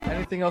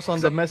Anything else on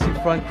the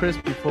Messi front, Chris,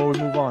 before we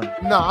move on?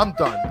 No, I'm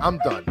done. I'm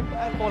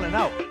falling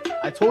out.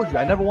 I told you,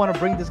 I never want to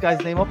bring this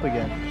guy's name up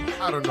again.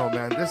 I don't know,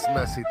 man. This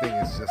Messi thing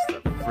is just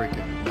a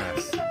freaking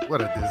mess. What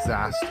a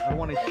disaster. I don't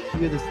want to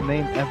hear this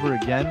name ever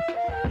again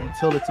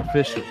until it's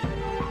official.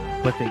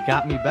 But they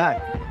got me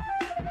back.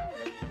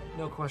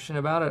 No question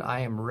about it.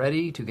 I am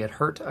ready to get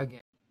hurt again.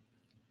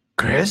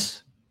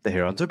 Chris, the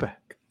Herons are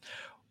back.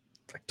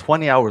 Like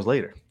 20 hours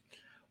later.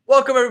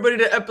 Welcome, everybody,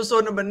 to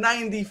episode number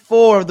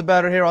 94 of the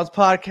Battered Herons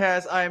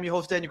podcast. I am your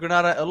host, Daniel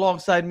Granada.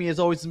 Alongside me, as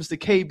always, is Mr.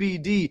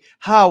 KBD.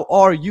 How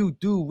are you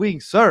doing,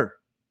 sir?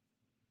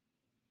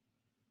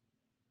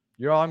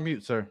 You're on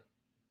mute, sir.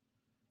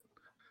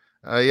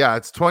 Yeah,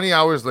 it's 20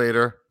 hours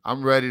later.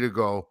 I'm ready to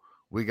go.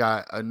 We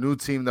got a new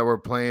team that we're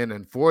playing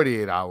in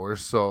 48 hours,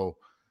 so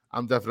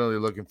I'm definitely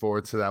looking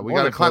forward to that. We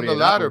got to climb the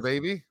ladder,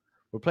 baby.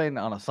 We're playing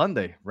on a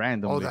Sunday,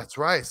 randomly. Oh, that's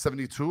right.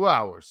 72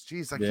 hours.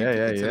 Jeez, I keep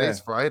thinking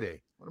today's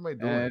Friday. What am I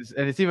doing?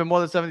 And it's even more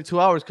than 72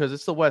 hours because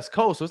it's the West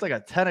Coast, so it's like a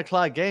 10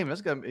 o'clock game. You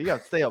got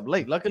to stay up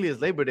late. Luckily, it's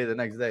Labor Day the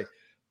next day.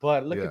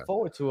 But looking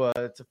forward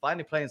to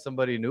finally playing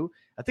somebody new.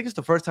 I think it's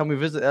the first time we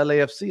visit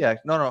LAFC.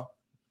 No,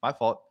 my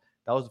fault.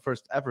 That was the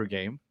first ever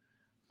game.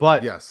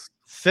 But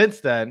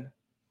since then,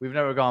 we've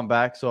never gone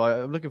back. So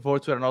I'm looking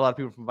forward to it. I know a lot of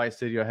people from Vice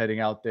City are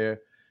heading out there.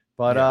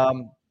 But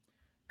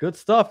good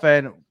stuff.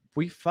 And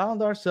we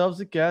found ourselves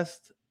a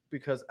guest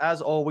because,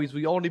 as always,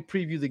 we only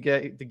preview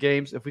the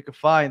games if we could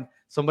find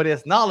somebody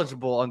that's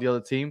knowledgeable on the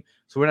other team.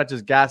 So we're not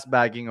just gas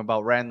bagging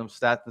about random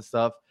stats and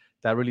stuff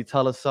that really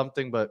tell us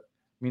something but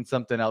mean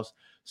something else.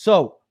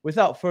 So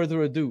without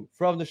further ado,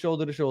 from the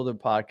Shoulder to Shoulder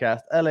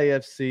podcast,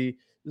 LAFC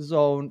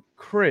Zone,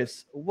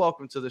 Chris,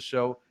 welcome to the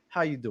show.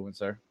 How you doing,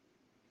 sir?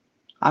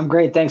 I'm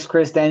great. Thanks,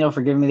 Chris, Daniel,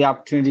 for giving me the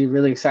opportunity.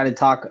 Really excited to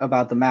talk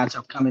about the match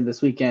upcoming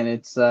this weekend.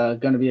 It's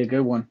going to be a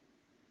good one.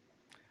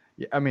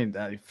 Yeah, I mean,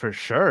 for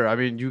sure. I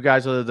mean, you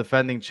guys are the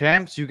defending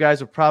champs. You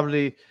guys are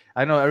probably,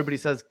 I know everybody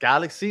says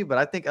Galaxy, but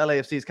I think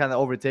LAFC is kind of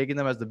overtaking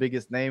them as the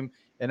biggest name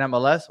in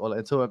MLS. Well,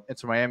 until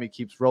Miami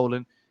keeps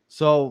rolling.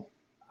 So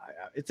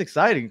it's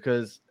exciting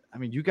because, I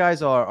mean, you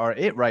guys are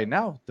it right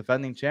now,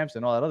 defending champs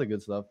and all that other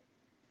good stuff.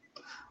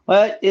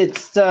 Well,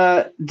 it's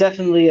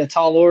definitely a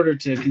tall order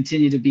to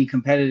continue to be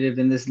competitive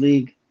in this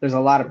league. There's a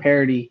lot of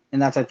parity,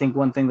 and that's, I think,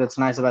 one thing that's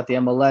nice about the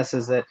MLS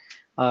is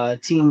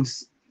that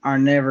teams are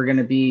never going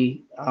to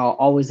be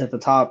always at the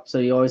top. So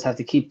you always have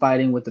to keep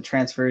fighting with the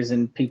transfers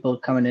and people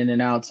coming in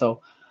and out.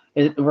 So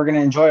we're going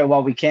to enjoy it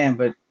while we can,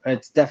 but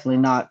it's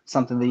definitely not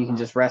something that you can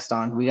just rest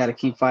on. We got to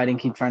keep fighting,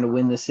 keep trying to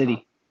win the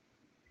city.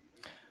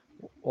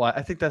 Well,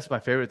 I think that's my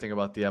favorite thing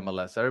about the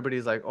MLS.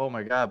 Everybody's like, oh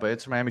my God, but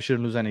Inter Miami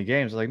shouldn't lose any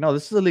games. Like, no,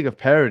 this is a league of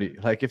parity.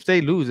 Like, if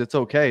they lose, it's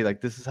okay. Like,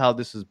 this is how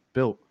this is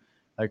built.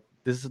 Like,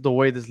 this is the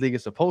way this league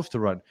is supposed to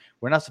run.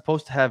 We're not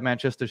supposed to have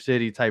Manchester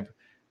City type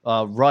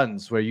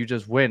runs where you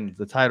just win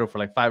the title for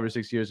like 5 or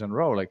 6 years in a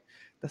row. Like,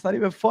 that's not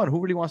even fun.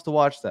 Who really wants to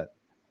watch that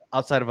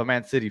outside of a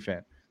Man City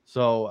fan?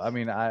 So, I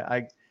mean,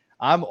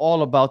 I'm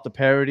all about the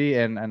parity,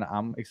 and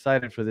I'm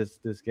excited for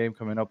this game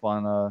coming up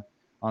on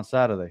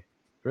Saturday.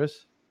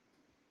 Chris?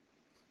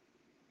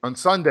 On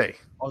Sunday.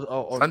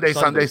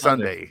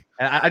 Sunday.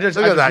 And I just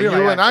look at that.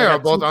 You and I are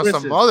both on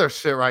some other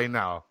shit right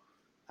now.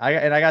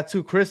 I got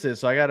two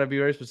Chris's, so I got to be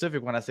very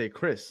specific when I say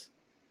Chris.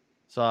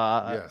 So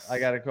I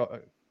got to call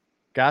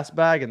gas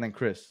bag and then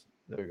Chris.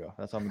 There we go.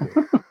 That's how I'm doing.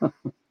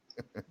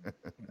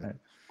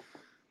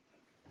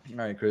 All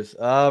right, Chris.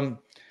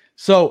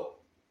 So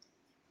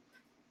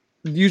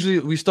usually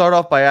we start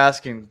off by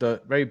asking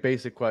the very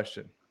basic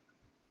question.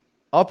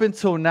 Up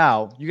until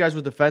now, you guys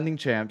were defending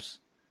champs,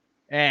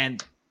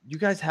 and you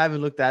guys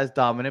haven't looked as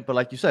dominant, but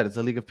like you said, it's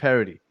a league of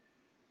parity.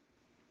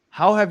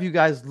 How have you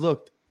guys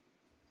looked?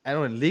 I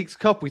know in Leagues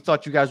Cup, we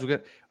thought you guys were going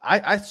to –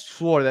 I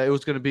swore that it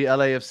was going to be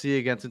LAFC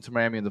against Inter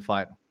Miami in the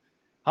final.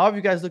 How have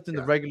you guys looked in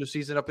the regular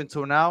season up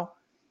until now?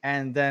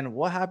 And then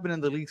what happened in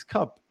the Leagues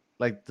Cup?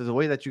 Like the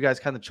way that you guys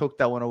kind of choked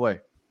that one away.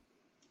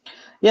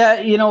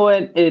 Yeah, you know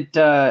what?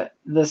 The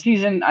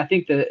season, I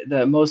think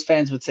the most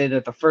fans would say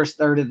that the first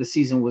third of the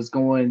season was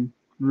going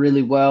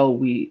really well.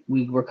 We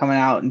were coming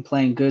out and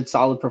playing good,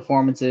 solid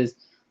performances.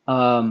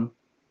 The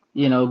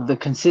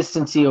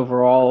consistency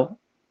overall,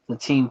 the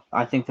team,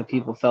 I think the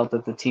people felt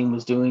that the team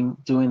was doing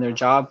their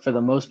job for the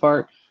most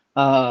part.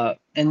 And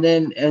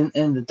then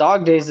in the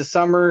dog days of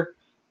summer,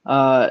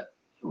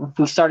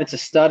 we started to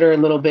stutter a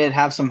little bit,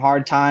 have some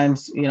hard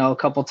times, a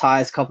couple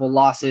ties, couple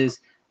losses.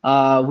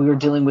 We were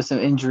dealing with some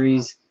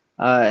injuries.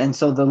 And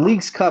so the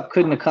Leagues Cup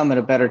couldn't have come at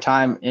a better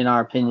time, in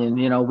our opinion.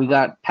 We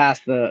got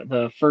past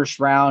the first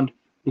round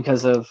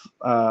because of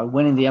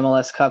winning the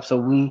MLS Cup. So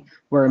we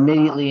were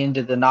immediately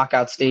into the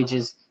knockout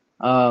stages.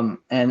 And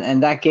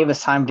that gave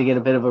us time to get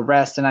a bit of a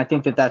rest. And I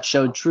think that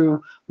showed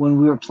true when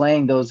we were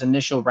playing those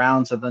initial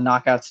rounds of the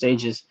knockout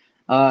stages.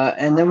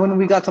 And then when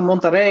we got to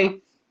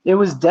Monterrey, it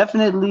was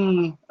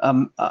definitely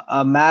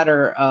a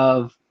matter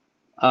of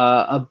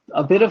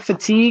a bit of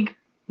fatigue,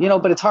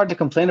 but it's hard to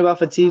complain about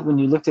fatigue when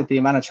you looked at the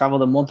amount of travel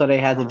that Monterrey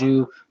had to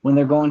do when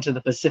they're going to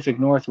the Pacific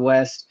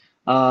Northwest,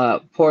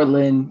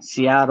 Portland,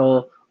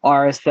 Seattle,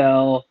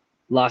 RSL,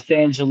 Los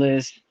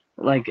Angeles.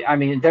 Like, I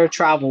mean, their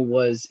travel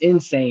was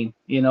insane,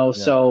 you know.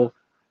 Yeah. So,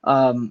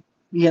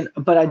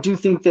 but I do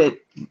think that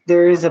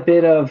there is a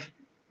bit of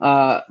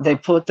they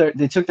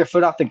took their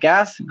foot off the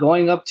gas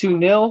going up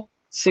 2-0,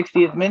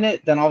 60th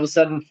minute. Then all of a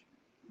sudden,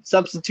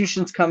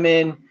 substitutions come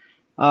in.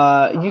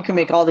 You can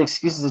make all the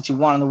excuses that you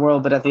want in the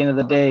world, but at the end of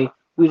the day,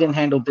 we didn't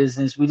handle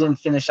business. We didn't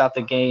finish out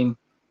the game,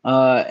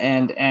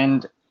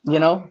 and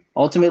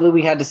ultimately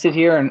we had to sit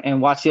here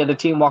and watch the other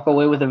team walk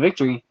away with a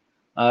victory.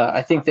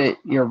 I think that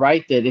you're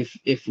right that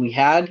if we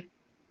had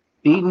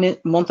beaten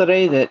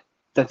Monterrey,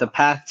 that the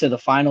path to the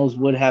finals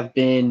would have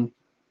been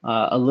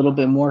a little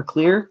bit more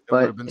clear,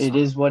 but it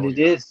is what it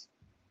is.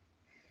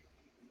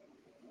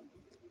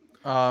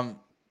 And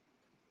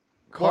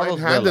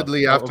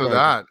handedly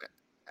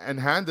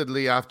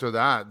after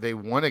that, they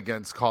won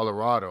against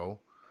Colorado.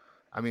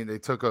 I mean, they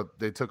took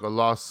a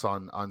loss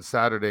on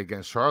Saturday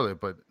against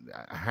Charlotte, but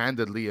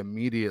handedly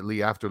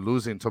immediately after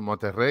losing to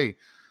Monterrey,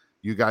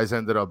 you guys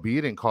ended up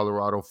beating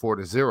Colorado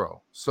 4-0.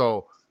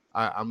 So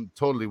I'm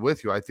totally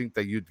with you. I think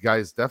that you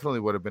guys definitely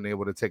would have been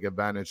able to take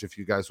advantage if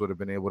you guys would have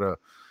been able to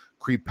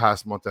creep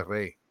past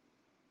Monterrey.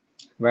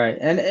 Right.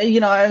 And,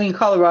 I mean,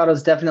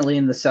 Colorado's definitely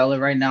in the cellar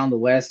right now in the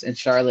West, and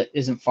Charlotte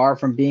isn't far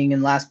from being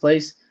in last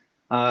place.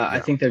 I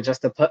think they're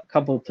just a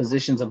couple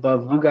positions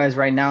above you guys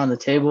right now on the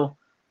table.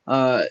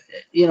 So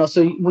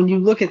when you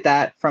look at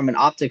that from an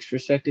optics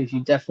perspective,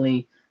 you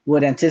definitely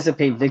would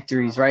anticipate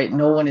victories, right?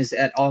 No one is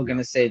at all going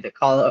to say that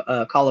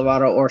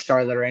Colorado or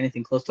Charlotte are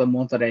anything close to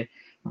Monterrey.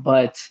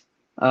 But,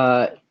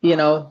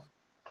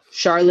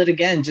 Charlotte,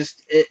 again,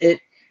 just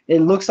it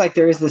looks like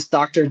there is this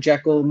Dr.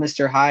 Jekyll,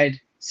 Mr. Hyde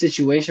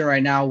situation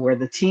right now where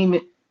the team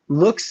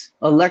looks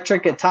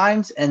electric at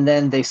times and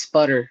then they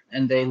sputter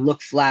and they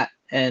look flat.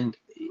 And,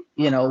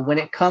 when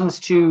it comes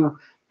to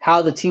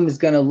how the team is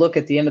going to look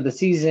at the end of the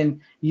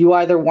season, you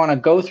either want to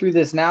go through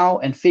this now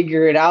and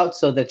figure it out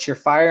so that you're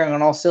firing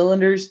on all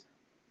cylinders,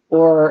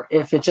 or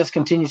if it just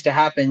continues to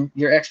happen,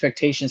 your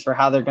expectations for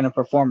how they're going to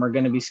perform are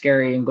going to be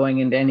scary. And going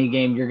into any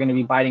game, you're going to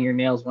be biting your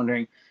nails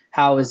wondering,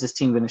 how is this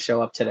team going to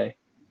show up today?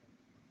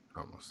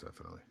 Almost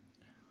definitely.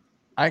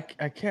 I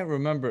can't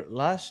remember.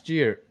 Last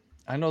year,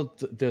 I know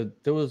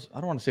there was, I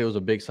don't want to say it was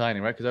a big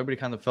signing, right? Because everybody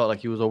kind of felt like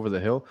he was over the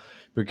hill.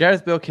 But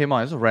Gareth Bale came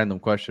on. It's a random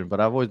question, but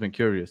I've always been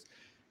curious.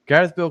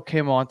 Gareth Bale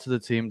came on to the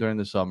team during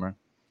the summer,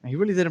 and he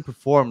really didn't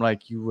perform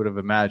like you would have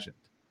imagined.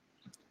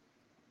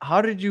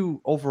 How did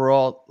you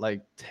overall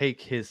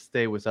take his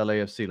stay with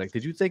LAFC?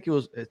 Did you take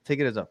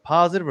it as a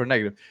positive or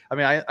negative? I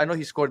mean, I know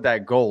he scored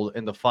that goal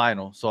in the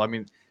final, so I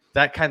mean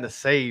that kind of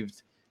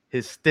saved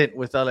his stint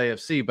with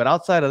LAFC. But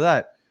outside of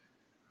that,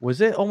 was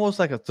it almost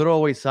like a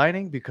throwaway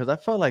signing? Because I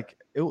felt like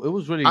it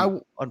was really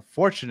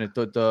unfortunate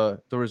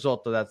the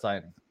result of that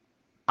signing.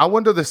 I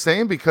wonder the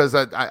same, because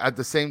at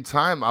the same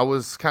time I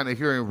was kind of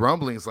hearing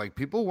rumblings like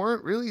people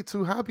weren't really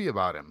too happy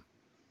about him.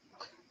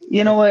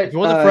 You know what? If it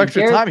wasn't for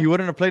extra time, he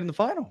wouldn't have played in the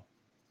final.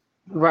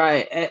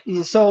 Right.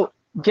 So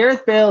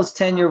Gareth Bale's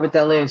tenure with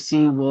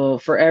LAFC will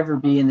forever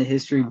be in the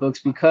history books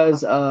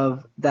because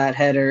of that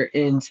header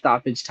in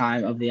stoppage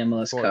time of the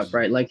MLS Cup,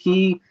 right? Like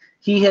he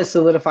has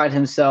solidified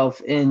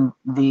himself in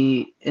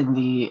the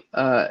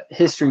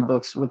history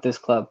books with this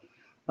club.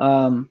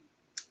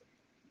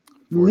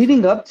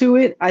 Leading up to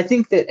it, I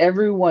think that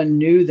everyone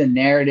knew the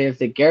narrative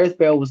that Gareth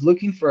Bale was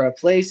looking for a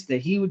place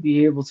that he would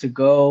be able to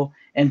go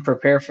and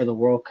prepare for the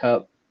World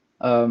Cup.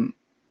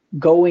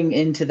 Going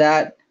into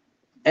that,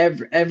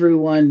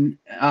 everyone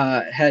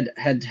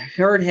had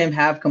heard him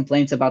have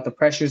complaints about the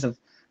pressures of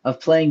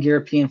playing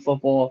European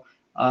football.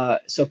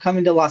 So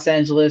coming to Los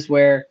Angeles,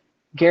 where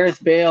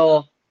Gareth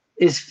Bale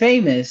is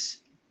famous,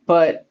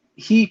 but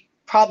he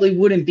probably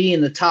wouldn't be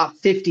in the top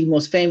 50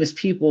 most famous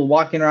people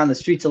walking around the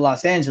streets of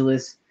Los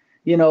Angeles.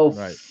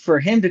 Right. For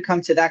him to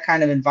come to that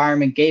kind of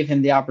environment gave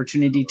him the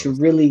opportunity to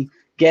really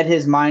get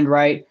his mind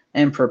right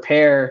and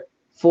prepare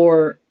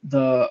for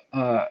the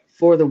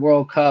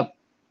World Cup.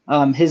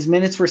 His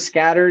minutes were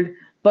scattered,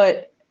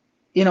 but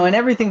and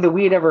everything that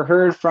we had ever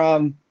heard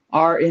from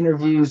our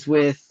interviews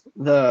with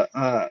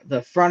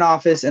the front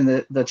office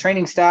and the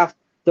training staff,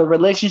 the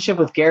relationship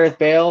with Gareth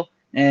Bale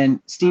and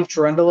Steve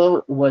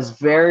Cherundolo was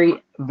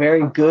very,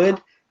 very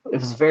good. It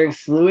was very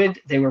fluid.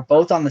 They were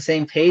both on the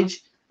same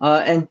page.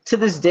 And to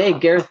this day,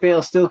 Gareth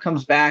Bale still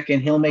comes back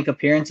and he'll make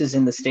appearances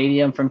in the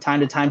stadium from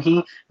time to time.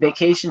 He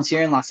vacations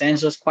here in Los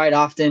Angeles quite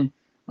often.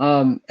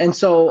 And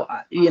so,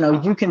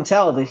 you can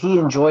tell that he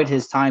enjoyed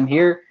his time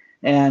here.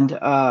 And,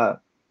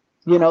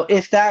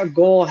 if that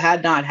goal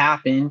had not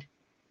happened,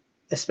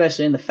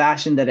 especially in the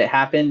fashion that it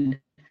happened,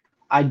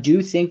 I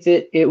do think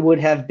that it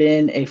would have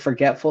been a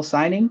forgetful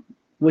signing,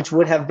 which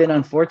would have been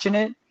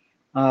unfortunate.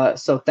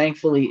 So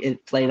thankfully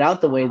it played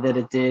out the way that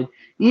it did.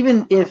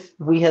 Even if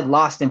we had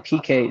lost in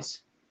PKs,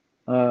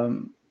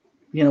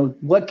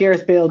 what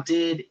Gareth Bale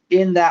did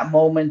in that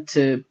moment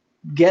to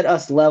get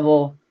us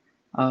level,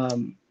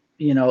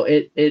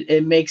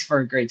 it makes for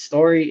a great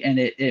story, and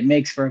it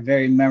makes for a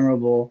very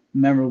memorable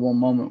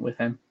moment with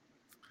him.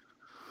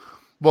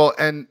 Well,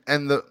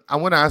 I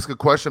want to ask a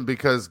question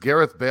because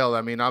Gareth Bale,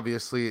 I mean,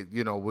 obviously,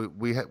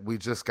 we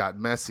just got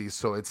Messi,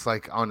 so it's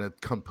like on a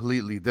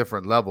completely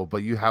different level.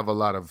 But you have a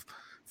lot of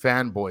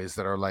fanboys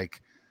that are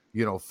like,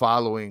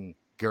 following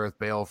Gareth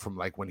Bale from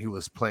like when he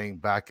was playing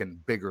back in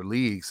bigger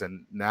leagues,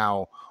 and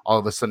now all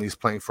of a sudden he's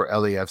playing for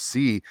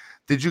LAFC.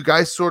 Did you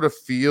guys sort of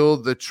feel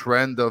the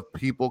trend of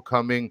people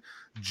coming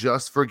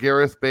just for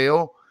Gareth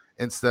Bale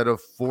instead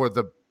of for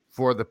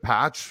the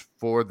patch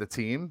for the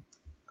team?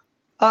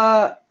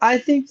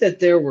 I think that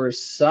there were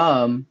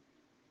some,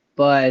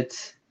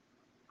 but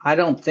I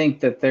don't think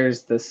that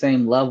there's the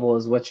same level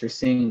as what you're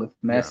seeing with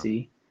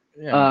Messi.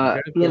 Yeah,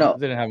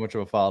 didn't have much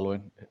of a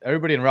following.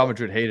 Everybody in Real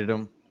Madrid hated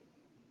him.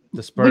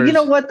 The Spurs but you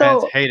know what,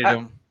 though? fans hated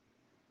him.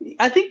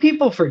 I think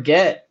people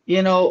forget,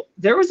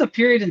 there was a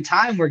period in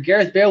time where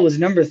Gareth Bale was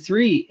number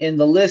 3 in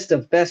the list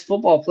of best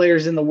football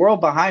players in the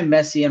world behind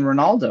Messi and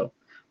Ronaldo,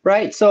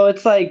 right? So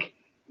it's like,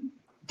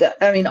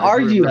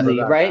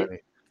 arguably, right?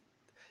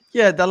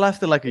 Yeah, that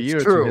lasted like a year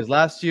or true. two. His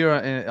last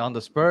year on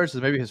the Spurs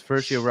is maybe his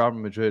first year at Real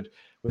Madrid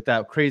with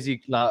that crazy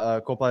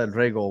Copa del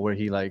Rey goal where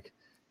he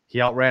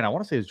outran. I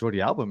want to say it's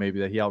Jordi Alba maybe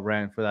that he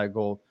outran for that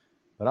goal.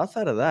 But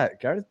outside of that,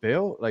 Gareth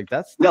Bale,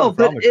 that's Real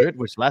Madrid,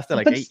 which lasted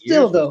like 8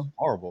 years. Though,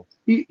 horrible.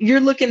 You're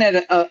looking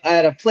at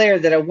a player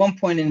that at one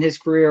point in his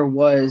career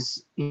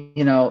was,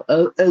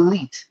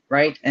 elite,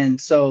 right? And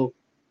so,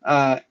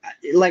 like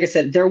I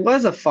said, there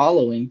was a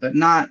following, but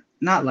not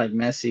like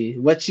Messi.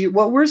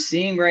 What we're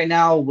seeing right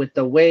now with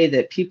the way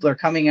that people are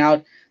coming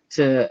out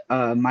to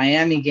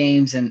Miami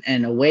games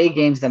and away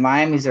games that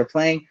Miami's are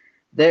playing,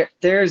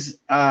 there's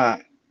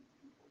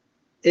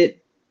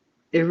it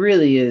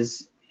really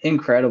is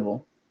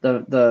incredible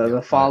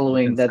the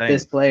following that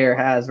this player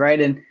has,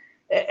 right? And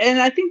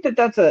I think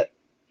that's a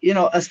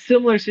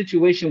similar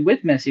situation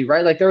with Messi,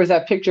 right? Like there was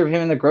that picture of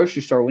him in the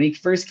grocery store when he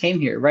first came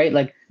here, right?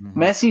 Like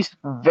Messi's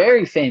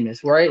very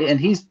famous, right? And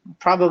he's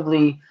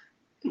probably,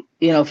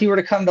 if he were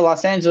to come to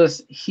Los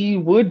Angeles, he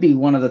would be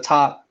one of the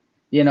top,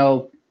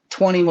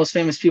 20 most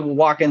famous people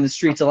walking the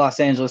streets of Los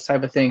Angeles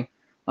type of thing.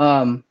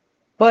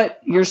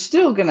 But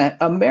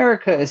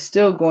America is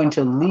still going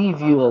to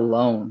leave you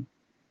alone.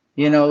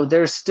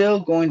 There's still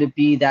going to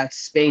be that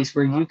space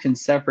where you can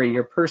separate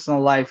your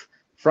personal life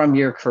from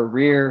your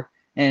career.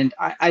 And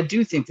I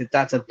do think that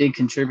that's a big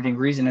contributing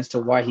reason as to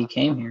why he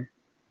came here.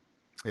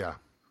 Yeah.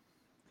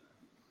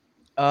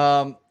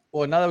 Well,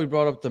 now that we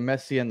brought up the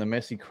Messi and the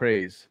Messi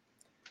craze,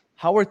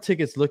 how are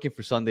tickets looking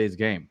for Sunday's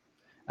game?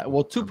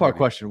 Well, two-part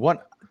question. One,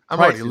 I'm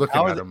already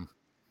looking at them.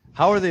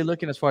 How are they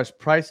looking as far as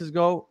prices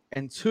go?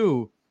 And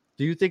two,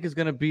 do you think it's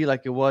going to be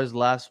like it was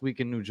last week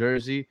in New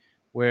Jersey,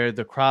 where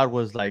the crowd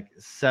was like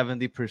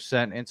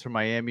 70% Inter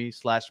Miami /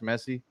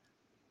 Messi?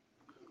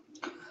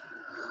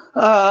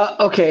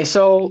 Okay,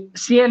 so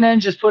CNN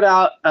just put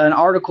out an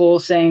article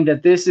saying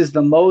that this is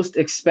the most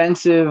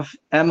expensive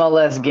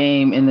MLS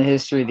game in the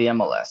history of the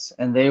MLS.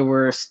 And they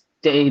were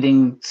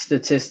stating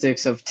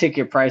statistics of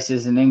ticket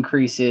prices and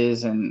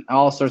increases and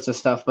all sorts of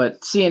stuff. But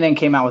CNN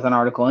came out with an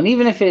article. And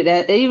even if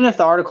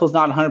the article is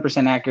not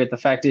 100% accurate, the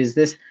fact is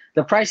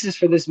the prices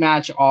for this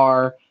match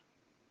are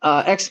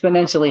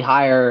exponentially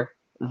higher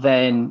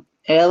than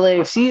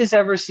LAFC has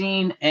ever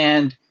seen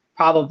and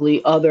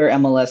probably other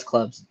MLS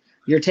clubs.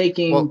 You're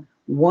taking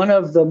one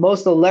of the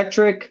most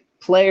electric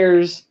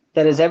players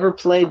that has ever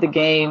played the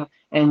game,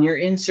 and you're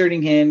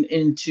inserting him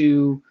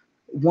into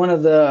one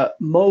of the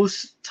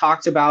most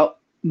talked about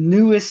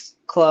newest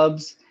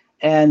clubs,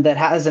 and that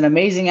has an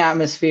amazing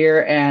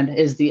atmosphere and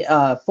is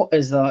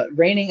the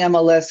reigning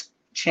MLS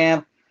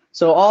champ.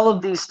 So all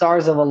of these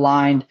stars have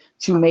aligned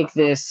to make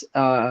this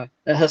a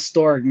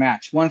historic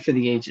match, one for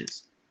the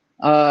ages.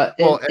 I'm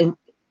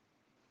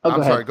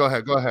sorry. Go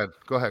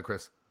ahead,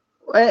 Chris.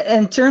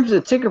 In terms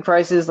of ticket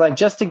prices, like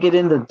just to get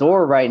in the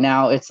door right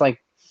now, it's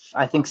like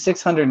I think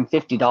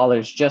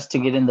 $650 just to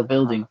get in the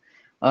building,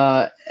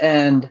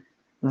 and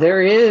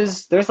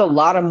there's a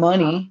lot of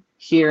money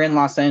here in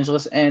Los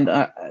Angeles, and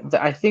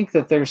I think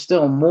that there's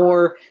still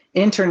more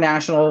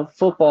international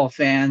football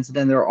fans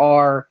than there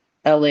are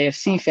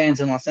LAFC fans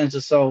in Los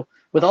Angeles. So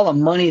with all the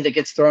money that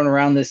gets thrown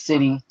around this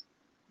city,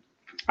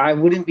 I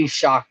wouldn't be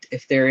shocked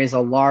if there is a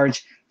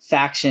large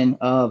faction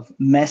of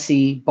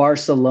Messi,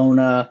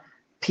 Barcelona,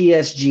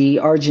 PSG,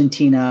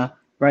 Argentina,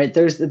 right?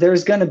 There's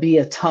going to be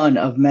a ton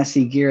of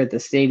Messi gear at the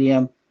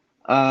stadium.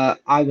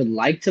 I would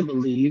like to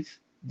believe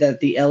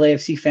that the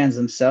LAFC fans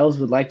themselves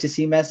would like to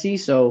see Messi.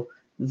 So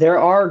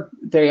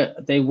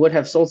they would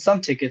have sold some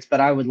tickets,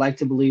 but I would like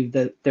to believe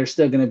that there's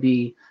still going to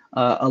be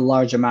a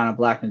large amount of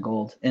black and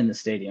gold in the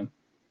stadium.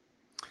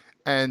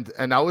 And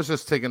I was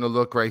just taking a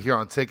look right here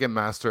on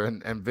Ticketmaster,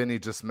 and Vinny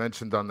just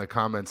mentioned on the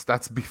comments,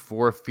 that's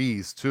before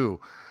fees too.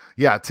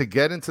 Yeah, to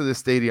get into the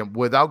stadium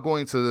without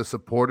going to the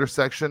supporter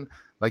section,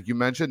 like you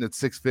mentioned, it's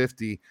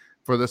 $650.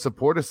 For the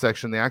supporter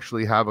section, they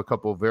actually have a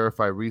couple of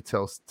verified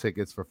retail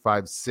tickets for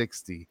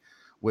 $560,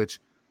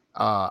 which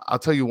I'll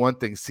tell you one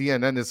thing,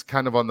 CNN is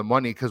kind of on the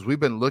money because we've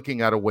been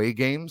looking at away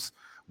games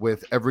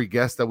with every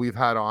guest that we've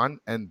had on,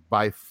 and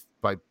by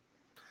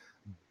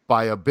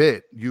by a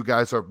bit, you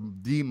guys are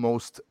the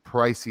most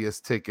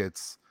priciest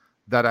tickets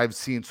that I've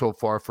seen so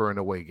far for an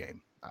away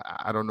game.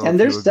 I don't know and if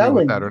they're you agree selling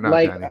with that or not,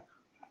 like, Danny.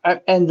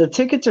 and the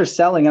tickets are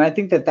selling, and I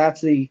think that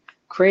that's the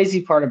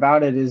crazy part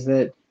about it is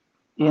that,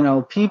 you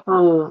know,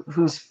 people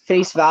whose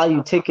face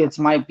value tickets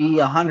might be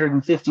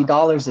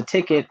 $150 a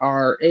ticket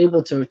are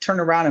able to turn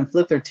around and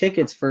flip their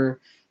tickets for,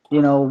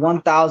 you know,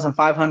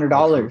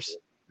 $1,500.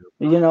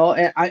 You know,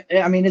 and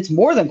I mean, it's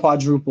more than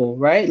quadruple,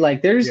 right?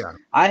 Like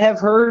I have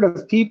heard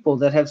of people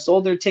that have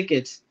sold their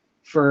tickets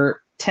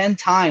for 10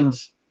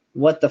 times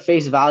what the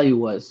face value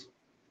was.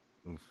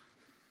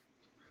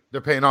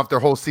 They're paying off their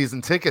whole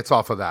season tickets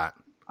off of that.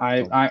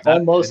 I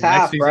almost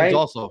half, right?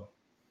 Also,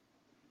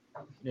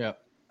 yeah.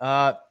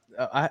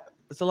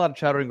 There's a lot of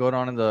chattering going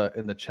on in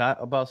the chat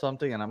about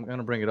something, and I'm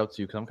gonna bring it up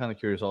to you because I'm kind of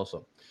curious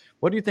also.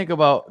 What do you think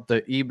about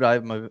the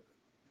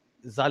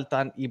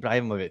Zlatan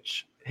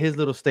Ibrahimovic, his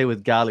little stay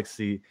with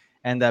Galaxy,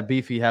 and that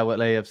beef he had with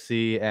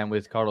AFC and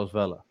with Carlos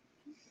Vela?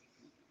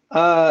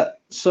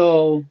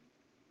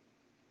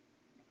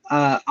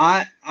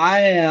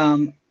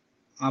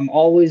 I'm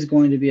always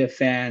going to be a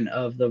fan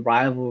of the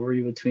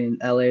rivalry between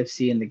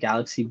LAFC and the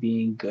Galaxy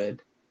being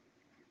good.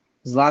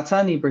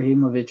 Zlatan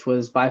Ibrahimovic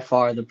was by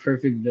far the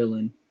perfect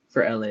villain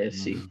for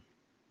LAFC.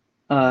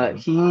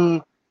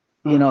 He,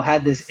 you know,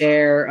 had this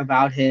air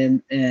about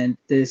him, and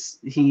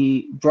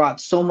he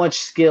brought so much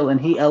skill, and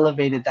he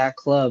elevated that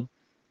club,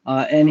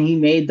 and he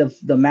made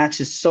the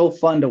matches so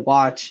fun to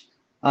watch.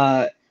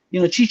 You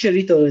know,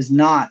 Chicharito is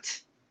not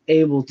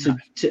able to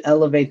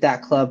elevate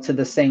that club to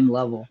the same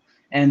level.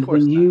 And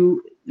when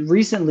you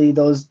recently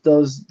those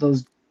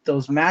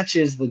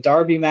matches, the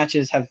derby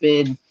matches have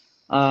been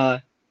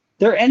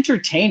they're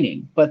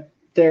entertaining, but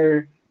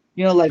they're,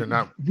 you know, like,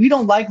 we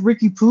don't like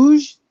Ricky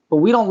Puig, but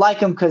we don't like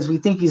him because we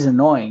think he's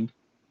annoying.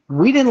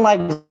 We didn't like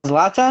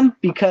Zlatan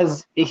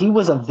because he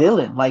was a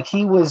villain. Like,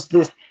 he was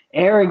this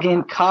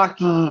arrogant,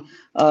 cocky,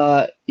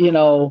 you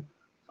know,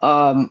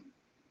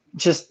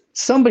 just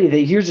somebody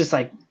that you're just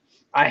like,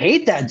 I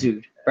hate that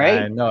dude,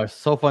 right? I know, it's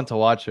so fun to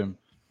watch him.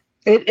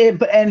 And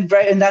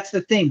that's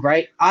the thing,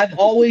 right? I've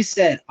always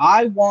said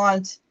I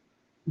want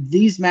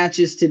these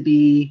matches to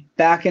be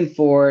back and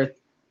forth,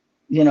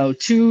 you know,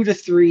 2 to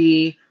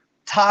 3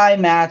 tie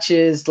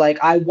matches. Like,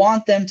 I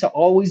want them to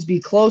always be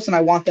close, and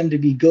I want them to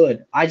be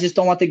good. I just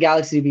don't want the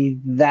Galaxy to be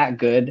that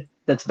good,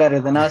 that's better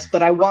than us,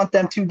 but I want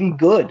them to be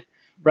good,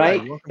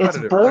 right? It's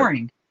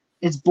boring. Right?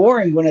 It's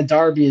boring when a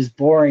derby is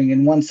boring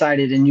and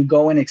one-sided and you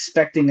go in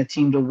expecting a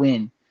team to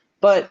win.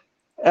 But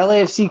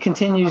LAFC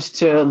continues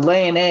to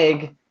lay an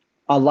egg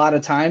a lot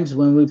of times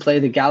when we play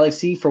the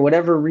Galaxy. For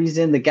whatever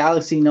reason, the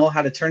Galaxy know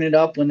how to turn it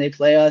up when they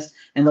play us,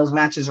 and those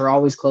matches are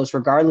always close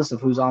regardless of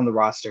who's on the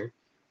roster.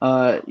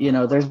 You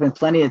know, there's been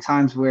plenty of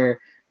times where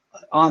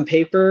on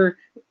paper,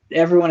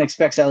 everyone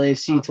expects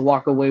LAFC to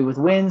walk away with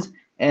wins,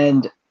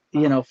 and,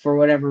 you know, for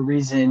whatever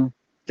reason,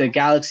 the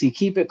Galaxy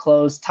keep it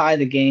close, tie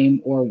the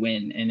game, or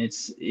win. And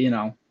it's, you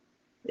know,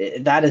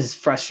 that is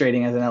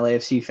frustrating as an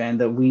LAFC fan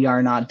that we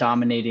are not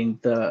dominating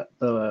the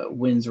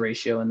wins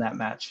ratio in that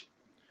match.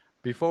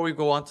 Before we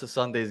go on to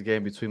Sunday's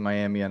game between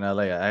Miami and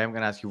LA, I am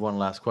going to ask you one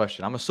last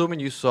question. I'm assuming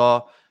you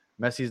saw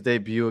Messi's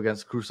debut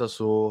against Cruz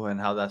Azul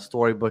and how that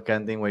storybook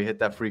ending where he hit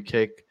that free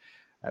kick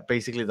at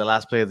basically the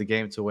last play of the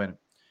game to win.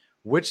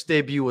 Which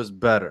debut was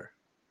better,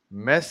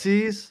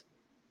 Messi's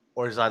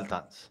or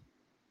Zltan's?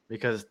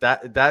 Because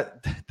that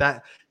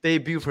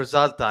debut for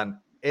Zlatan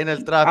in El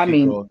Tráfico.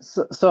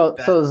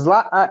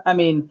 I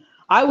mean,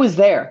 I was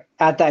there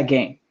at that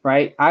game,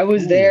 right? I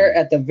was there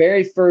at the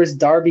very first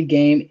derby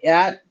game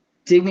at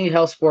Dignity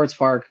Health Sports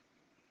Park.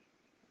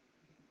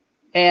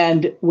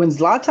 And when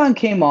Zlatan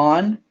came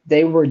on,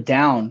 they were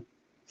down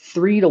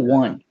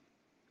 3-1.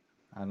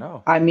 I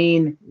know. I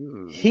mean,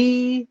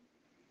 he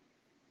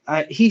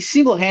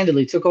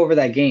single-handedly took over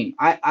that game.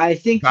 I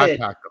think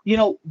that, you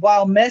know,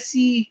 while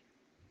Messi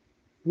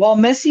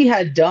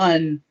had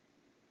done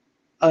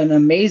an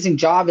amazing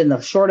job in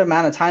the short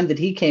amount of time that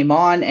he came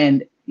on,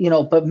 and, you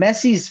know, but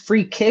Messi's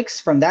free kicks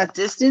from that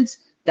distance,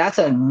 that's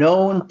a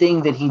known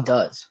thing that he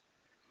does.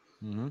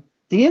 Mm-hmm.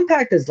 The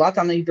impact that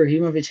Zlatan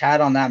Ibrahimovic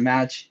had on that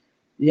match,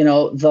 you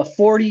know, the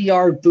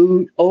 40-yard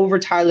boot over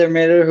Tyler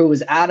Miller, who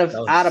was out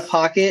of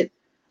pocket.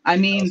 I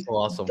mean, that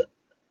was so awesome.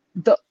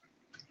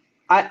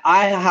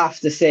 I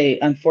have to say,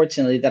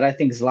 unfortunately, that I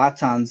think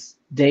Zlatan's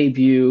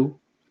debut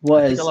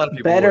was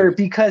better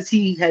because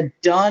he had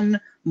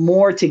done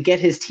more to get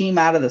his team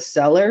out of the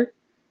cellar.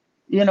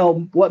 You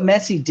know, what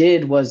Messi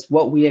did was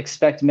what we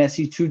expect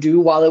Messi to do,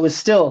 while it was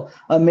still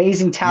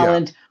amazing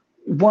talent,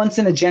 once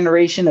in a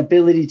generation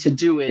ability to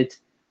do it.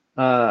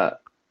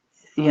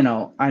 You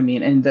know, I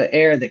mean, and the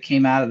air that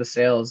came out of the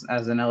sails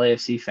as an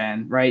LAFC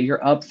fan, right?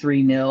 You're up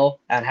 3-0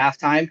 at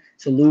halftime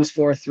to lose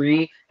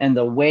 4-3, and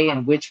the way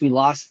in which we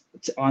lost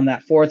on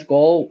that fourth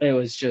goal, it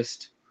was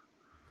just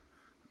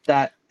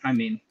that. I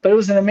mean, but it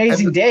was an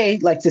amazing day,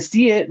 like, to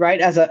see it,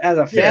 right? As a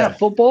fan of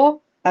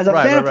football,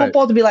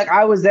 football, to be like,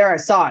 I was there, I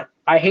saw it.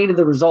 I hated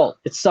the result.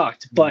 It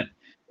sucked, but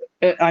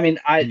I mean,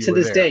 to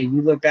this day,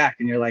 you look back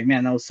and you're like,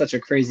 man, that was such a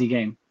crazy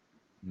game.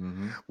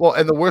 Well,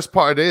 and the worst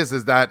part is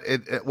that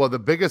the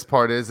biggest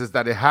part is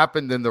that it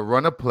happened in the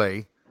run of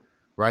play,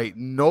 right?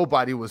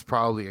 Nobody was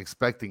probably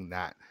expecting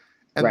that.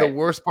 And the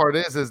worst part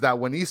is that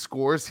when he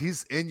scores,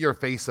 he's in your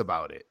face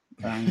about it.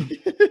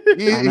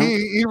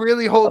 He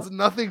really holds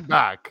nothing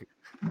back.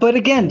 But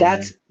again,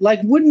 that's like,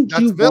 wouldn't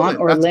you want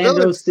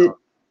Orlando City?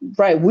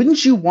 Right?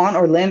 Wouldn't you want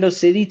Orlando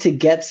City to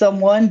get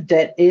someone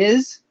that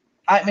is,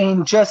 I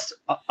mean, just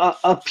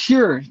a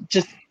pure,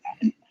 just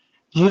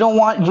you don't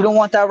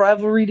want that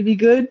rivalry to be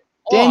good,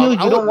 Daniel.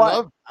 You don't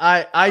want.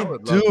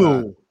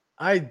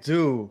 I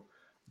do,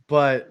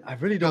 but I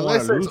really don't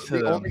want to lose to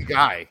the them. Only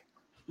guy.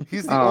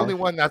 He's the only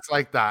one that's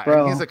like that,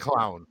 bro. And he's a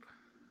clown.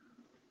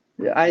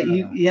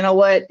 You know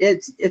what?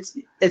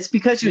 It's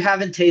because you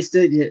haven't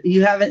tasted.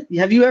 You haven't.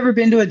 Have you ever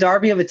been to a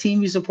derby of a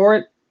team you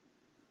support?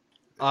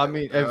 I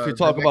mean, if you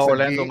talk about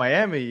Orlando,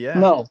 Miami, yeah.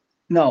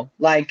 No.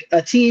 Like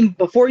a team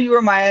before you were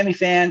a Miami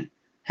fan.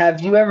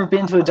 Have you ever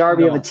been to a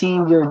derby of a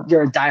team you're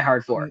a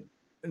diehard for?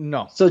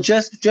 No. So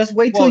just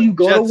wait till you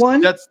go to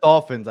one. Jets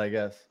Dolphins, I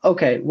guess.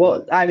 Okay.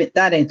 Well, I mean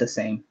that ain't the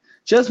same.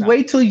 Just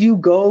wait till you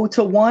go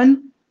to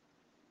one,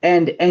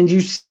 and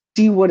you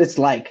see what it's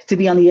like to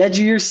be on the edge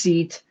of your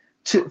seat.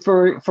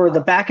 For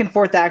the back and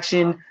forth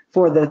action,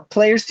 for the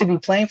players to be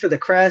playing for the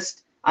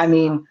crest. I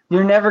mean,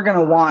 you're never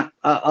gonna want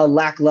a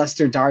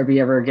lackluster derby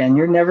ever again.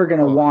 You're never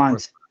gonna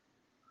want,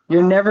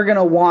 you're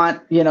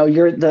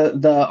you're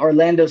the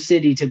Orlando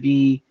City to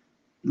be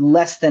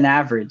less than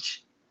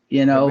average.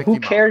 Who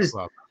cares?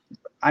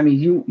 I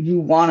mean, you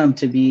want them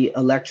to be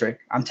electric.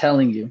 I'm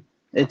telling you,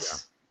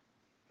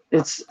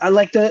 I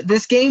like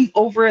this game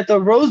over at the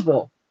Rose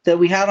Bowl that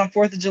we had on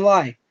 4th of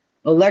July.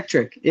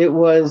 Electric. It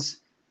was.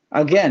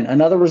 Again,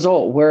 another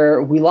result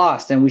where we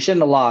lost and we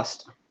shouldn't have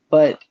lost.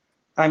 But,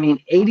 I mean,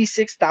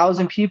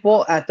 86,000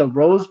 people at the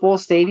Rose Bowl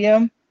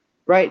Stadium,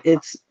 right?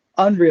 It's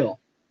unreal.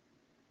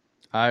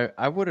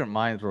 I wouldn't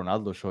mind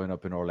Ronaldo showing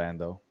up in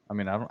Orlando. I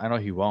mean, I know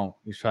he won't.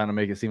 He's trying to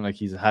make it seem like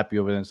he's happy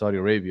over there in Saudi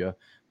Arabia.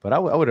 But I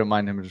wouldn't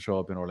mind him to show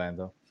up in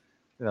Orlando.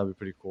 That would be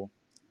pretty cool.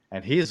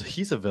 And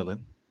he's a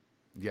villain.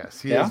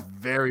 Yes, he is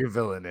very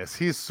villainous.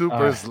 He's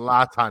super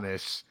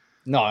Zlatan-ish.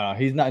 No,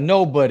 he's not.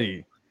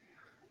 Nobody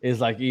is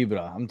like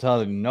Ibra. I'm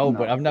telling you,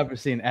 nobody. I've never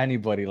seen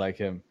anybody like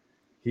him.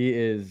 He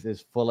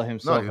is full of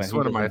himself. No, he's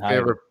one of my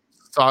favorite.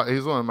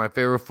 He's one of my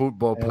favorite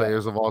football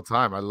players of all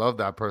time. I love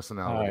that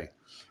personality.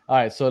 All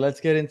right. So let's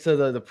get into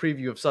the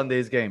preview of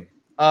Sunday's game.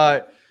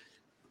 You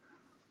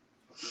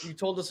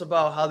told us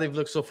about how they've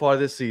looked so far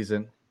this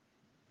season.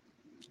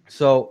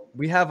 So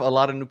we have a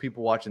lot of new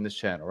people watching this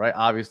channel, right?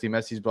 Obviously,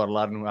 Messi's brought a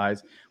lot of new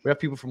eyes. We have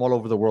people from all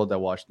over the world that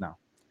watch now.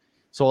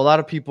 So a lot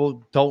of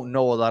people don't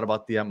know a lot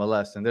about the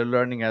MLS, and they're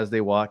learning as they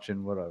watch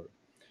and whatever.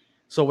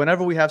 So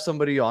whenever we have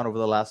somebody on over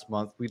the last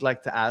month, we'd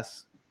like to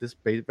ask this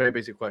very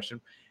basic question.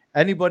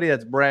 Anybody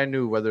that's brand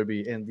new, whether it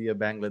be India,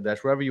 Bangladesh,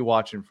 wherever you're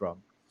watching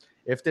from,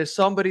 if there's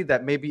somebody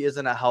that maybe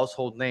isn't a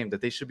household name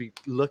that they should be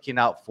looking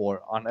out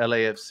for on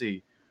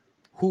LAFC,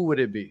 who would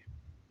it be?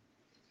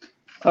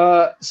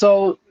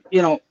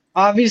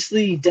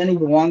 Obviously, Denny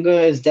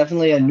Bwanga is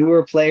definitely a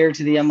newer player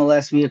to the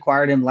MLS. We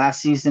acquired him last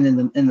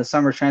season in the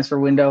summer transfer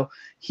window.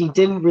 He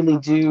didn't really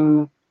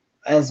do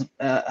as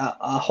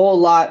a whole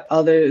lot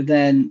other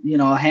than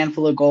a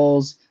handful of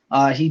goals.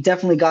 He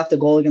definitely got the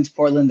goal against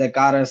Portland that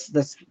got us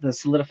that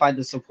solidified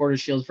the Supporter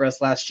Shield for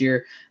us last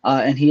year,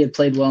 and he had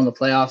played well in the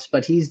playoffs.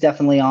 But he's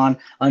definitely on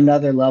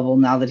another level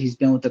now that he's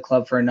been with the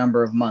club for a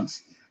number of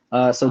months.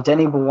 So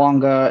Denny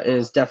Bwanga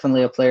is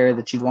definitely a player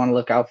that you'd want to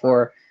look out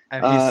for.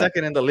 And he's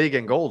second in the league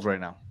in goals right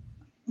now.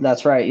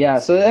 That's right. Yeah.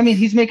 So I mean,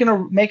 he's making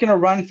a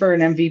run for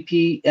an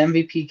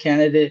MVP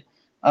candidate.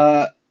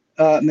 Mateusz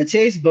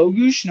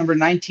Bogusz, number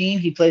 19,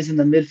 he plays in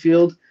the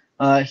midfield.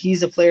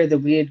 He's a player that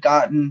we had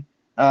gotten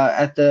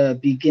at the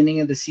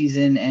beginning of the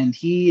season, and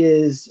in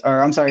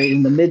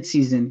the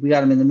midseason. We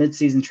got him in the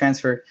midseason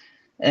transfer,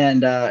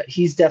 and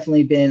he's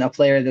definitely been a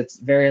player that's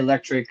very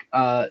electric.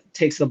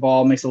 Takes the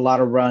ball, makes a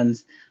lot of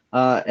runs,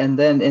 and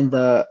then in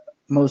the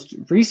most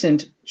of the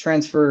recent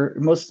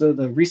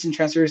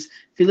transfers,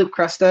 Filip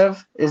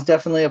Krastev is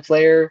definitely a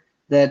player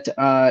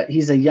that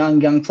he's a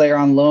young player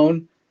on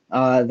loan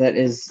that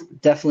is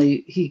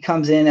definitely, he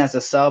comes in as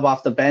a sub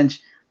off the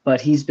bench, but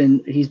he's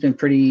been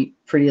pretty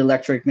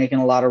electric, making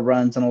a lot of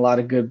runs and a lot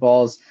of good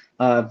balls.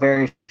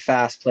 Very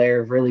fast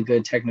player, really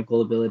good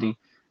technical ability.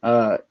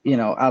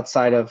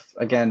 Outside of,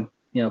 again,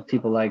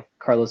 people like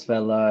Carlos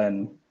Vela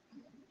and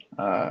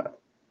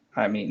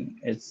I mean,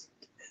 it's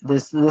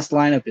this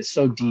lineup is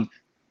so deep.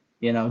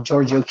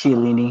 Giorgio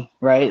Chiellini,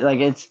 right? Like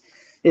it's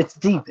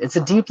deep. It's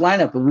a deep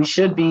lineup, but we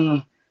should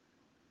be,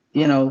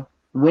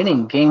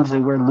 winning games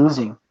that we're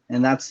losing,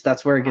 and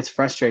that's where it gets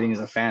frustrating as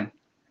a fan.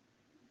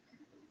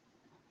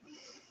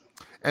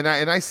 And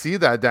I see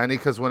that, Danny,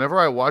 because whenever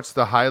I watch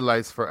the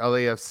highlights for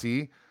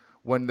LAFC,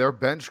 when their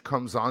bench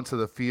comes onto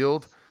the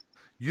field,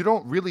 you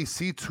don't really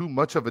see too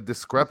much of a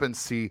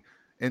discrepancy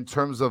in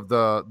terms of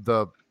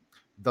the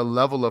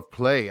level of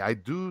play. I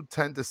do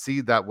tend to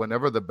see that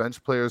whenever the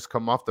bench players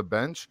come off the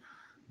bench,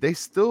 they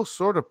still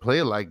sort of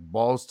play like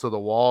balls to the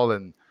wall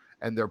and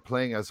and they're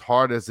playing as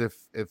hard as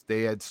if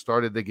they had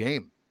started the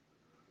game.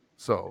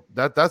 So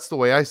that's the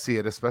way I see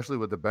it, especially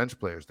with the bench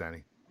players,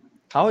 Danny.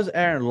 How has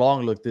Aaron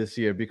Long looked this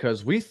year?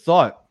 Because we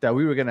thought that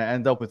we were going to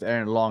end up with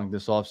Aaron Long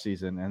this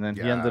offseason, and then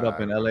he ended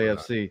up in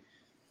LAFC.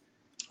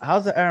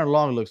 How's the Aaron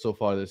Long look so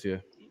far this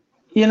year?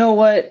 You know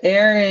what,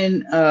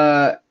 Aaron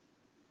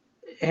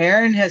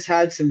has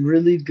had some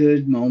really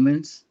good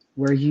moments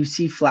where you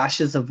see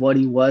flashes of what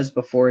he was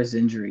before his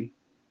injury.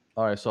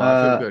 All right, so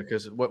I feel good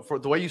because for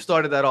the way you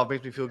started that off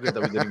makes me feel good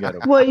that we didn't get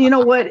him. Well, you know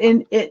what?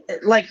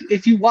 Like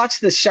if you watch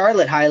the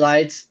Charlotte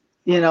highlights,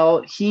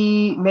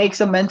 he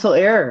makes a mental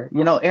error.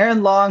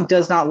 Aaron Long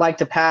does not like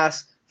to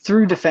pass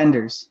through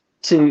defenders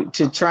to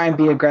try and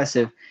be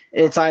aggressive.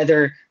 It's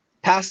either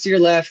pass to your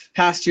left,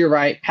 pass to your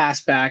right,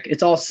 pass back.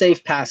 It's all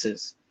safe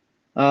passes.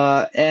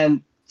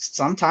 And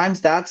sometimes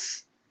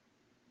that's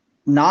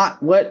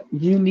not what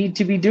you need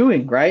to be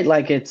doing, right?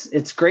 Like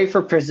it's great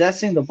for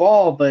possessing the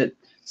ball, but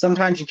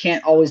sometimes you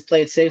can't always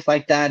play it safe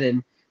like that.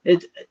 And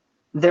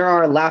there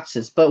are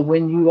lapses. But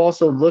when you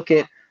also look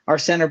at our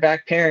center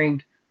back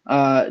pairing,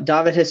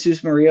 David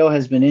Jesus Murillo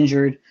has been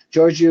injured.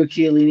 Giorgio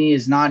Chiellini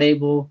is not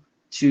able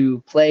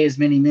to play as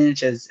many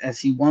minutes as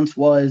he once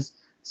was.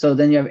 So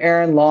then you have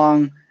Aaron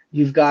Long,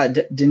 you've got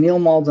Daniil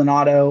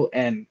Maldonado,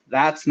 and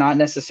that's not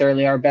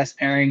necessarily our best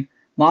pairing.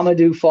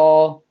 Mamadou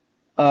Fall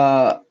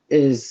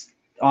is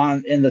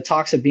in the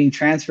talks of being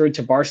transferred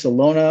to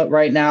Barcelona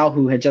right now,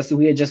 we had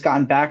just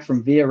gotten back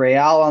from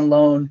Villarreal on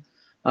loan.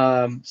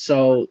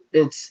 So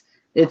it's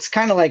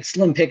kind of like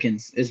slim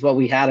pickings is what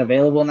we had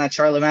available in that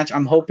Charlotte match.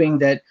 I'm hoping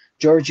that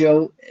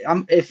Giorgio,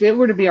 if it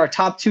were to be our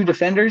top two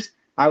defenders,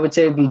 I would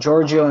say it'd be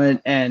Giorgio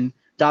and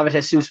David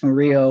Jesus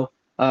Murillo.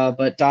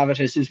 But David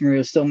Jesus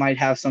Murillo still might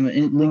have some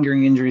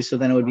lingering injuries, so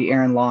then it would be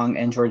Aaron Long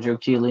and Giorgio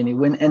Chiellini.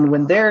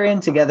 When they're in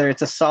together,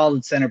 it's a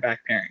solid center back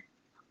pairing.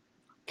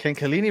 Can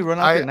Chiellini run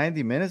out there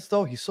 90 minutes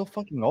though? He's so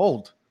fucking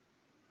old.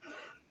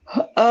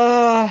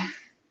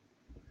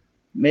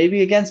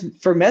 Maybe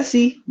for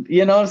Messi,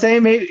 you know what I'm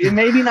saying?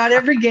 Maybe not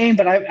every game,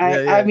 but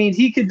I mean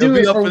he could do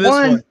it for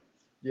one.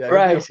 Yeah,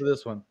 right. For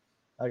this one,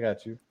 I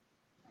got you.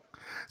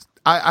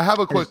 I have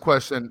a quick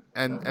question,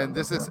 and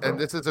this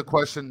is a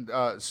question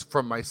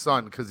from my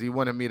son because he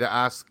wanted me to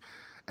ask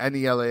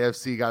any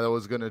LAFC guy that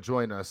was going to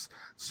join us.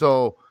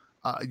 So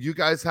you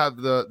guys have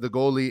the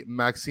goalie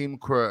Maxime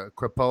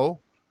Crepeau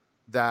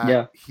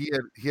that he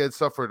had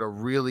suffered a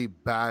really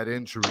bad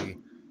injury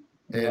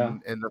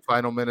in the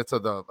final minutes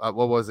of the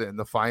what was it in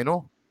the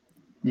final?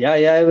 Yeah,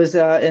 it was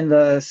in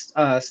the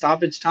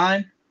stoppage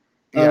time.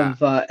 No,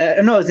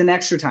 it was in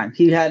extra time.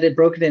 He had it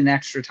broken in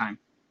extra time.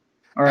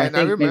 Or I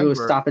think maybe it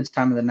was stoppage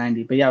time of the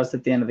 90, but yeah, it was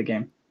at the end of the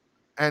game.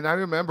 And I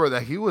remember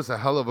that he was a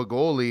hell of a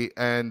goalie,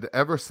 and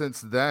ever since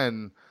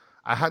then,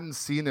 I hadn't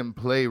seen him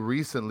play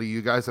recently.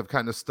 You guys have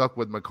kind of stuck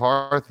with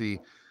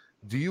McCarthy.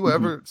 Do you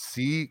ever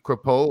see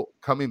Crepeau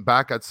coming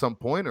back at some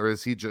point, or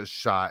is he just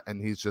shot and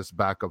he's just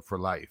back up for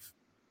life?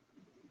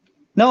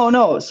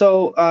 No.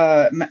 So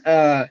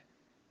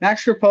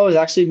Max Crepeau is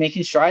actually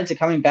making strides at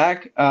coming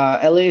back.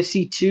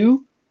 LAFC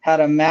 2 had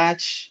a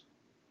match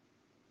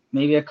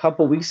maybe a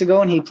couple weeks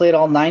ago, and he played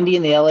all 90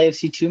 in the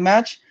LAFC 2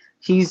 match.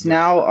 He's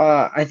now,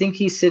 I think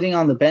he's sitting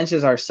on the bench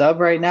as our sub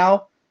right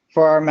now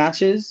for our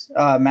matches.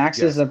 Max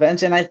is a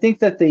bench, and I think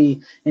that the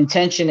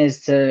intention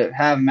is to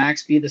have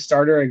Max be the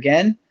starter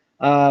again.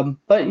 But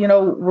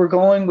we're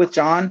going with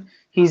John.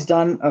 He's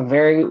done a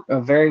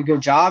very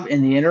good job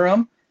in the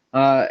interim,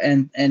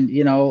 and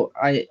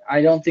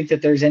I don't think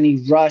that there's any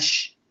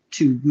rush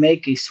to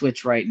make a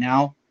switch right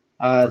now.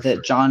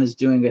 That John is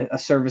doing a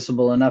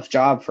serviceable enough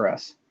job for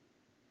us.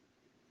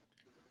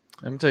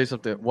 Let me tell you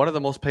something. One of the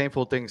most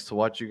painful things to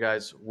watch you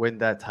guys win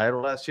that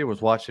title last year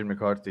was watching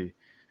McCarthy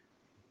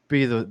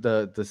be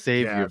the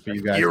savior for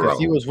you guys. Because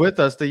he was with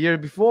us the year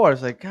before.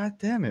 It's like, God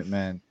damn it,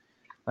 man.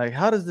 Like,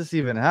 how does this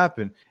even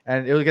happen?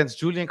 And it was against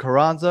Julian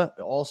Carranza,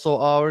 also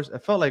ours.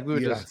 It felt like we were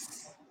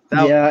just...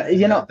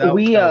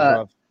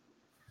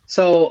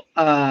 So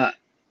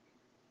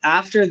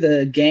after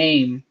the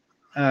game,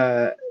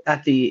 I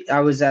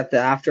was at the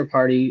after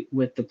party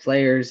with the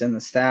players and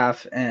the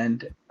staff,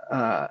 and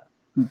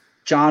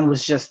John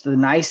was just the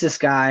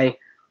nicest guy,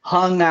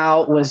 hung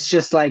out, was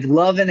just like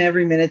loving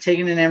every minute,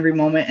 taking in every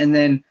moment. And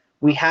then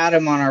we had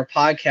him on our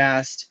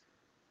podcast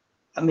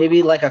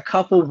maybe like a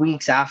couple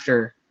weeks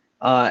after,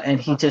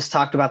 and he just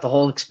talked about the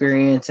whole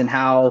experience and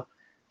how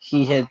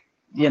he had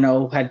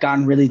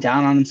gotten really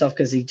down on himself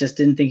because he just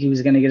didn't think he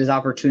was going to get his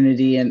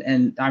opportunity.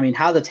 And I mean,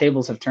 how the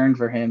tables have turned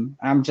for him.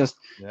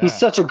 He's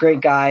such a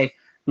great guy,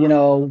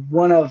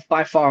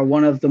 by far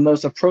one of the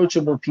most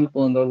approachable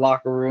people in the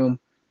locker room.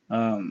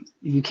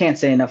 You can't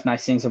say enough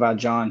nice things about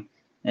John,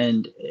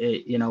 and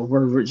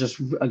we're just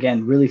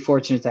again really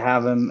fortunate to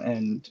have him,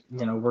 and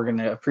we're going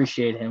to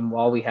appreciate him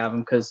while we have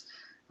him because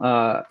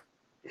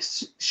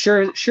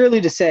surely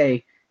to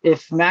say,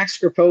 if Max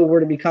Crepeau were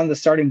to become the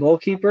starting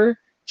goalkeeper,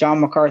 John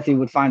McCarthy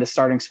would find a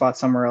starting spot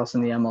somewhere else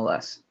in the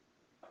MLS.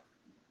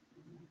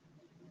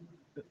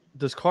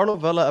 Does Carlo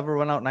Vela ever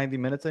run out 90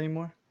 minutes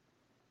anymore?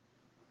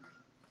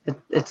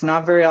 It's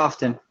not very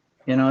often.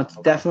 It's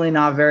definitely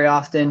not very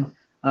often.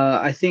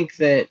 I think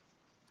that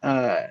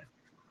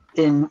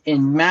in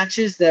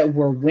matches that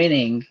we're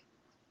winning,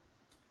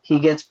 he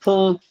gets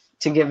pulled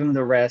to give him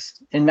the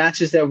rest. In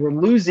matches that we're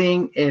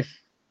losing, if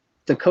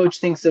the coach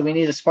thinks that we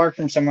need a spark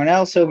from someone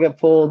else, he'll get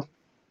pulled.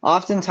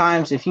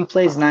 Oftentimes, if he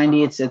plays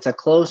 90, it's a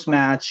close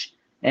match,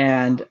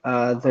 and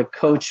the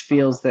coach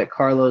feels that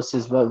Carlos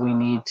is what we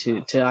need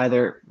to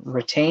either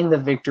retain the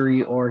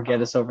victory or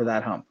get us over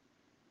that hump.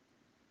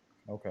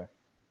 Okay.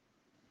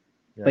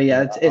 Yeah, but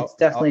yeah, it's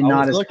definitely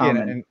not as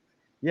common.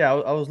 I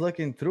was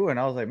looking through and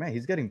I was like, man,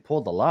 he's getting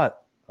pulled a lot.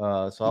 So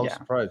I was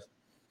surprised.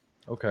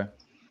 Okay.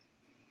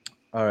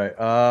 All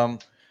right.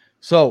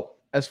 So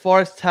as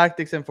far as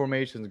tactics and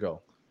formations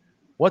go,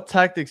 what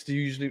tactics do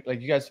you usually like?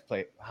 You guys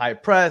play high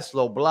press,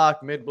 low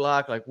block, mid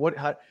block. Like what?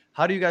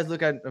 How do you guys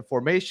look at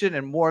formation,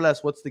 and more or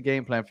less, what's the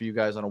game plan for you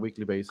guys on a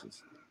weekly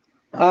basis?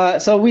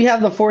 So we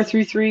have the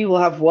 4-3-3. We'll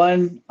have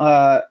one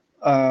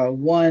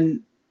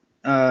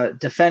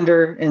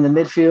defender in the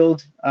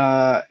midfield,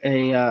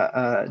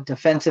 a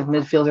defensive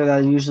midfielder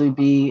that will usually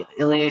be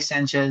Ilie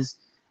Sanchez,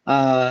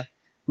 Matej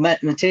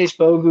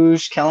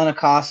Bogusz, Kellen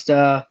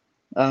Acosta.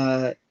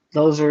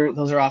 Those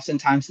are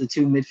oftentimes the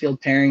two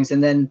midfield pairings,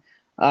 and then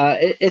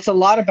it's a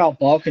lot about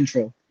ball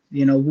control.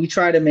 We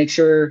try to make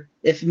sure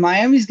if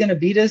Miami's going to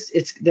beat us,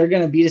 they're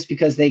going to beat us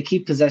because they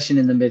keep possession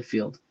in the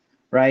midfield,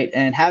 right?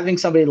 And having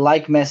somebody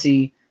like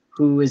Messi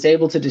who is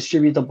able to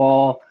distribute the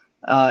ball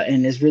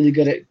and is really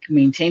good at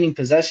maintaining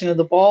possession of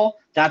the ball,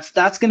 that's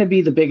going to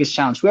be the biggest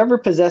challenge. Whoever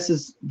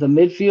possesses the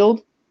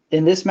midfield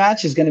in this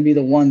match is going to be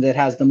the one that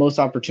has the most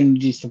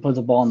opportunities to put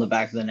the ball in the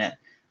back of the net.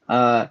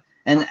 And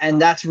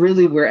that's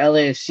really where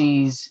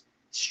LAFC's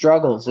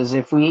struggles is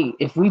if we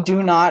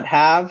do not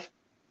have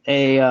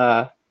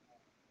a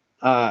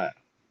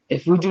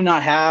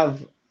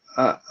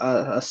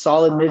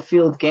solid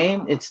midfield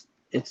game, it's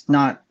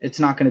not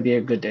going to be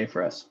a good day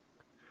for us.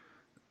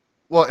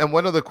 Well, and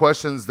one of the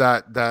questions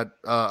that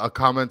a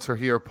commenter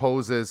here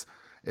poses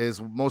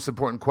is most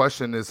important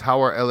question is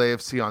how are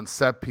LAFC on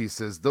set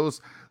pieces?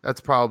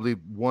 That's probably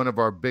one of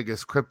our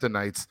biggest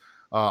kryptonites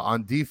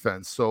on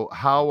defense. So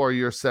how are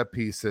your set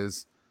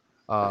pieces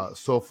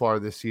so far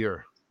this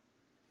year?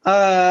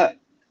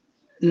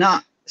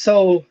 Not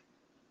so.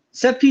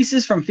 Set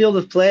pieces from field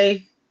of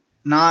play,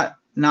 not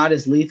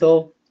as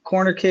lethal.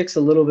 Corner kicks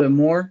a little bit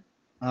more,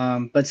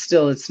 but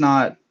still, it's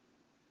not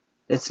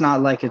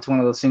like it's one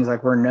of those things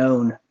like we're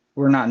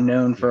not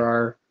known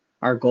for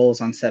our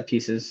goals on set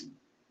pieces.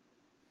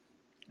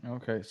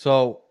 Okay,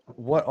 so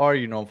what are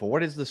you known for?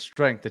 What is the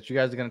strength that you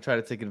guys are going to try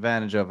to take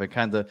advantage of? And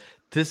kind of,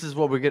 this is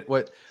what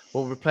what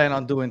we're planning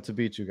on doing to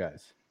beat you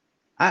guys.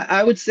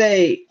 I would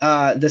say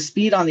the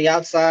speed on the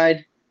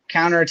outside,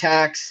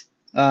 counterattacks,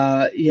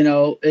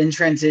 in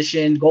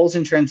transition, goals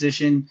in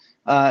transition.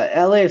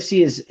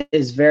 LAFC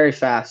is very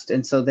fast,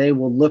 and so they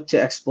will look to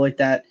exploit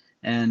that.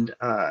 And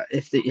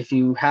if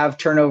you have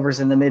turnovers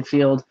in the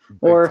midfield,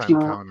 or if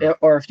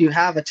you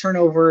have a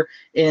turnover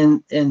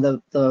in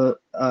the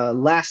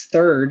last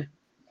third,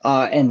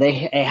 and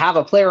they have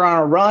a player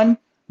on a run,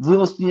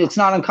 it's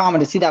not uncommon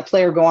to see that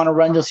player go on a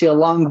run. You'll see a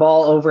long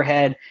ball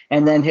overhead,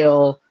 and then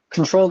he'll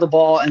control the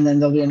ball, and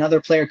then there'll be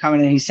another player coming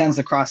in. He sends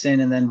the cross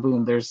in, and then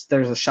boom, there's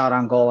a shot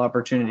on goal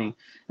opportunity.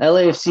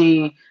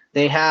 LAFC.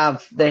 They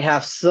have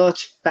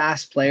such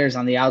fast players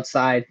on the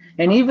outside,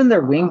 and even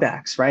their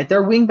wingbacks, right?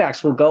 Their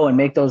wingbacks will go and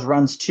make those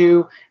runs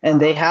too,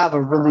 and they have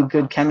a really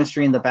good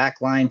chemistry in the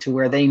back line to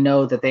where they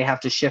know that they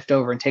have to shift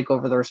over and take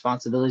over the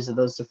responsibilities of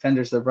those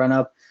defenders that run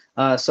up.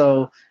 It's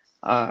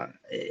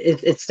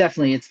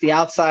definitely the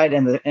outside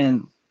and the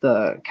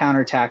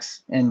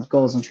counterattacks and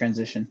goals in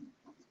transition.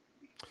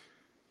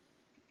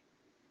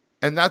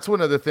 And that's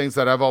one of the things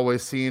that I've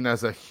always seen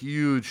as a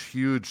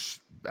huge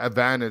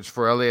advantage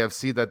for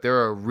LAFC, that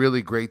they're a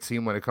really great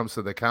team when it comes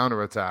to the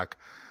counterattack.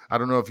 I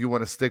don't know if you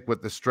want to stick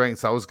with the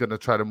strengths. I was going to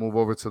try to move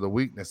over to the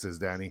weaknesses,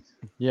 Danny.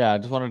 Yeah, I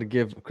just wanted to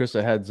give Chris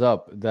a heads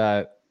up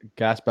that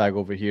Gasbag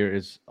over here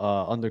is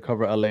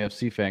undercover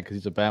LAFC fan because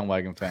he's a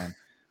bandwagon fan.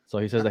 So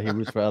he says that he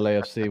roots for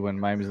LAFC when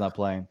Miami's not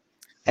playing.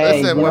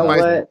 Hey, listen, you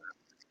know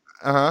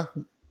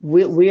what?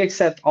 We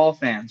accept all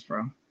fans,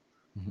 bro.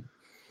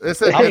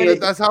 Listen,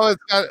 that's how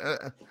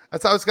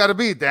it's got to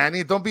be,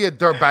 Danny. Don't be a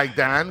dirtbag,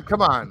 Dan.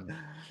 Come on.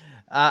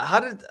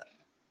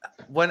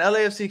 When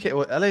LAFC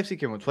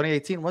came in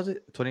 2018, was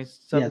it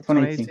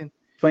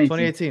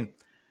 2018.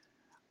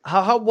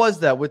 How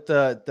was that with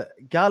the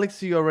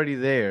Galaxy already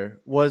there?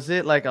 Was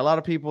it like a lot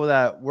of people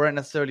that weren't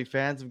necessarily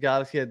fans of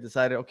Galaxy had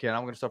decided, okay,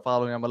 I'm going to start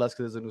following MLS because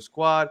there's a new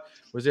squad?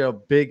 Was there a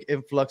big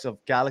influx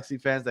of Galaxy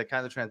fans that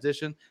kind of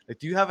transitioned? Like,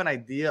 do you have an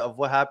idea of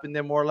what happened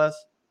there, more or less?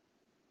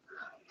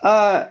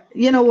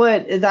 You know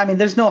what? I mean,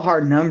 there's no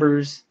hard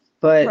numbers,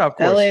 but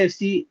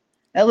LAFC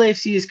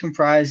is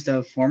comprised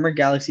of former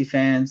Galaxy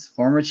fans,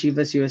 former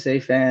Chivas USA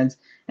fans,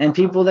 and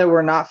people that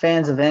were not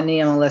fans of any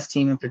MLS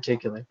team in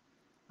particular.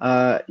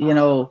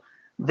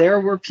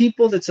 There were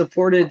people that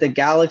supported the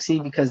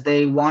Galaxy because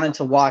they wanted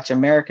to watch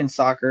American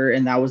soccer,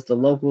 and that was the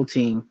local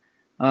team.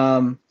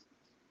 And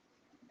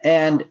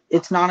And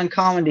it's not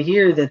uncommon to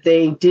hear that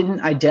they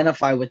didn't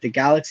identify with the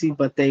Galaxy,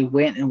 but they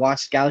went and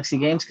watched Galaxy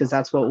games because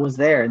that's what was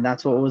there and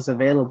that's what was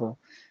available.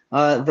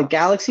 The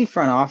Galaxy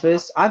front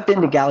office, I've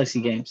been to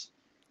Galaxy games,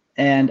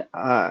 and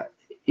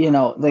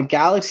the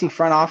Galaxy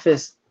front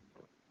office,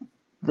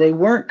 they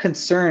weren't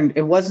concerned.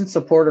 It wasn't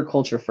supporter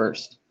culture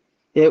first.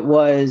 It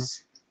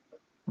was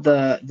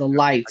the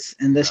lights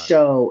and the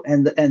show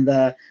and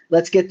the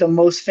let's get the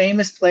most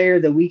famous player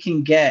that we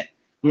can get.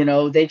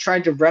 They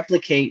tried to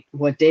replicate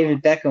what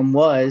David Beckham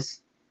was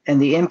and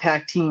the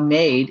impact he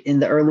made in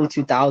the early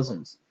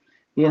 2000s.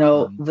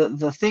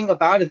 The thing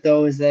about it,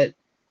 though, is that,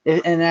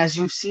 and as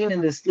you've seen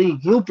in this league,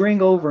 you'll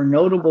bring over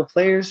notable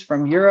players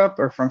from Europe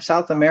or from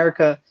South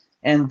America,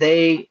 and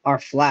they are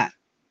flat.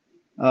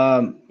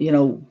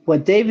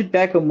 What David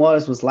Beckham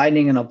was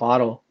lightning in a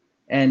bottle.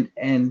 And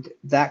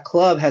that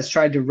club has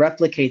tried to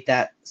replicate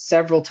that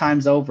several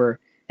times over.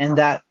 And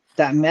that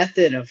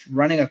method of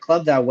running a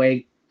club that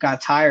way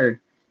got tired.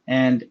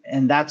 And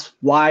that's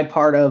why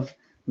part of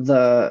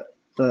the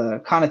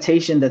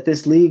connotation that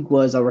this league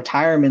was a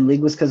retirement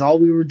league was because all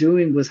we were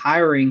doing was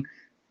signing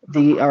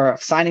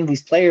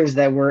these players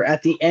that were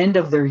at the end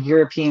of their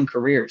European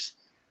careers.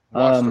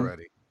 Washed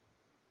already.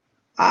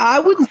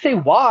 I wouldn't say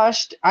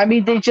washed. I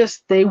mean, they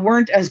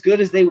weren't as good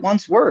as they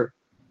once were,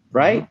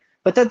 right? Mm-hmm.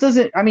 But that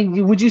doesn't. I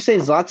mean, would you say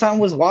Zlatan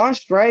was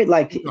washed, right?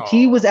 Like no.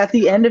 He was at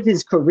the end of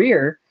his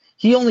career.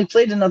 He only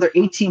played another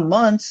 18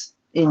 months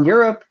in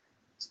Europe,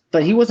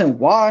 but he wasn't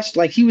washed.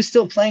 Like he was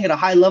still playing at a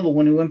high level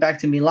when he went back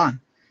to Milan.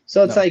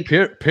 So it's like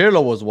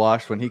Pirlo was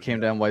washed when he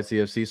came to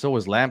NYCFC. So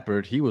was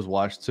Lampard. He was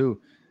washed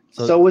too.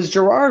 So was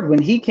Gerrard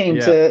when he came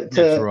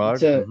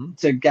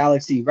to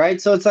Galaxy,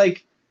 right? So it's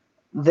like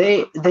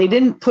they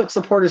didn't put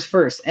supporters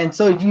first. And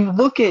so you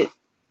look at,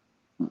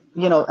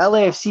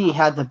 LAFC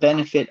had the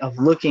benefit of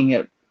looking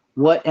at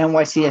what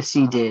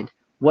NYCFC did,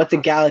 what the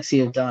Galaxy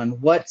had done,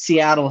 what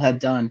Seattle had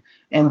done,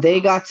 and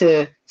they got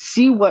to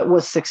see what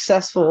was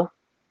successful,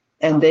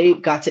 and they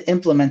got to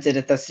implement it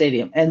at the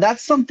stadium. And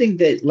that's something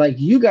that, like,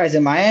 you guys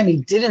in Miami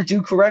didn't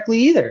do correctly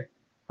either,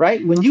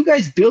 right? When you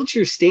guys built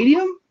your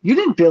stadium, you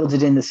didn't build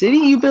it in the city,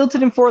 you built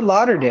it in Fort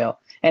Lauderdale.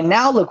 And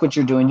now look what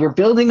you're doing. You're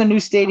building a new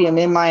stadium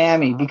in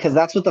Miami because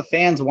that's what the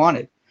fans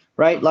wanted,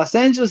 right? Los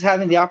Angeles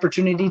having the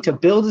opportunity to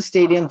build a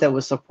stadium that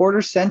was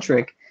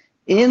supporter-centric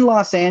in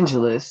Los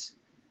Angeles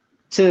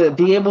to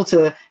be able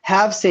to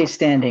have safe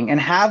standing and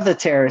have the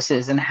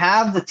terraces and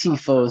have the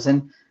tifos.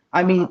 And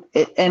I mean,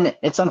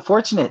 it's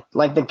unfortunate.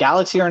 Like the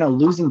Galaxy are in a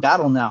losing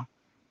battle now.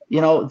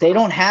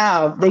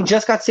 They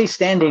just got safe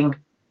standing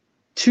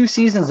 2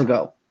 seasons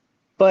ago.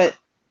 But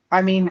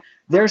I mean,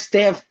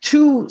 they have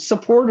 2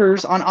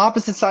 supporters on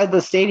opposite sides of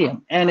the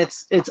stadium, and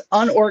it's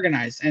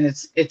unorganized and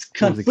it's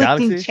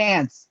conflicting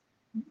chants.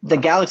 The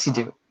Galaxy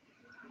do.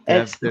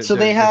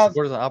 They have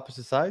supporters on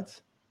opposite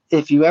sides.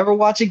 If you ever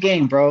watch a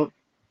game, bro,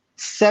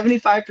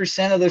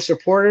 75% of their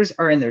supporters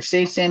are in their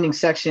safe standing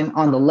section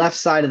on the left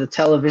side of the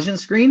television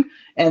screen,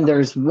 and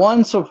there's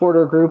one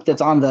supporter group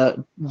that's on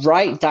the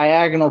right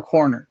diagonal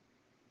corner.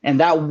 And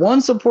that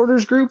one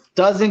supporters group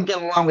doesn't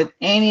get along with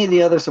any of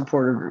the other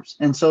supporter groups.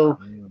 And so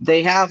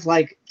they have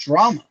like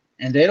drama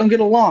and they don't get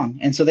along.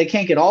 And so they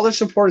can't get all their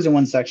supporters in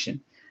one section.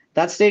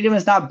 That stadium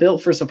is not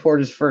built for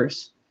supporters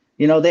first.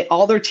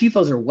 All their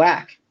tifos are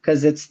whack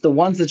because it's the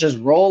ones that just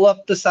roll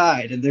up the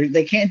side and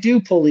they can't do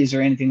pulleys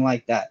or anything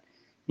like that.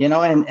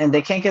 And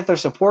they can't get their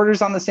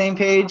supporters on the same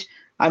page.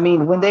 I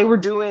mean, when they were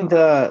doing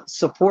the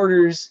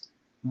supporters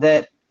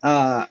that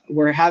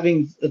were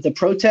having the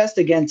protest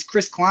against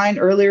Chris Klein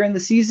earlier in the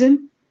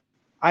season,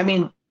 I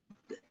mean,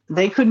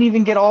 they couldn't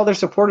even get all their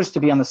supporters to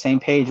be on the same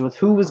page with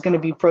who was going to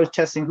be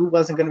protesting, who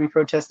wasn't going to be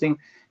protesting.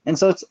 And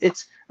so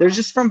they're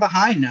just from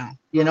behind now,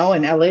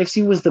 and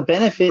LAFC was the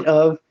benefit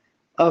of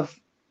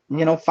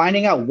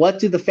finding out what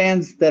do the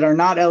fans that are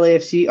not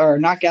LAFC or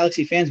not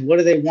Galaxy fans, what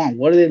do they want?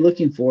 What are they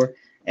looking for?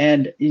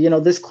 And,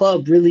 this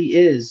club really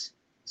is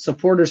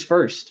supporters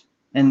first.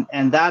 And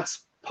that's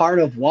part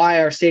of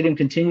why our stadium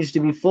continues to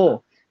be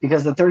full,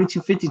 because the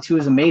 3252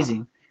 is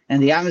amazing.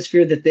 And the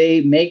atmosphere that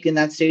they make in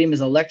that stadium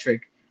is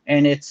electric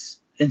and it's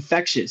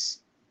infectious.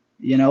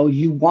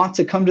 You want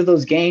to come to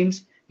those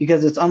games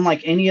because it's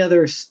unlike any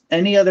other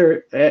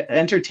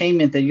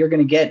entertainment that you're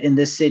going to get in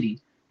this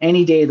city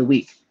any day of the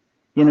week.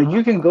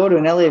 You can go to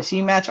an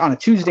LAFC match on a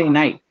Tuesday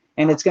night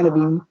and it's going to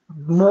be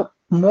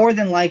more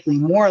than likely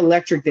more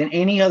electric than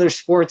any other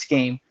sports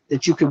game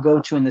that you could go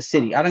to in the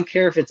city. I don't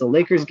care if it's a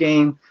Lakers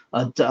game,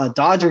 a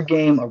Dodger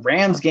game, a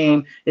Rams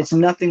game. It's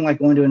nothing like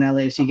going to an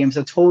LAFC game. It's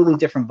a totally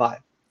different vibe.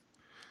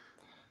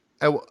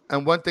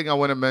 And one thing I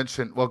want to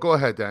mention. Well, go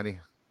ahead, Danny.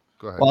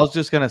 Go ahead. Well, I was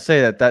just gonna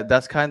say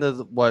that's kind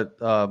of what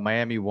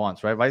Miami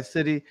wants, right? Vice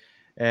City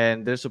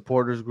and their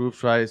supporters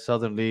groups, right?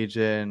 Southern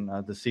Legion,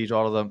 the Siege,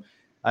 all of them.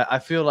 I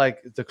feel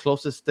like the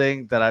closest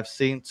thing that I've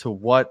seen to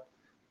what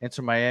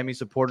Inter Miami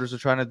supporters are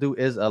trying to do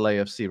is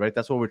LAFC, right?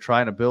 That's what we're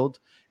trying to build.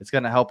 It's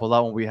going to help a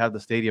lot when we have the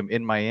stadium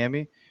in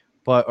Miami.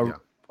 But,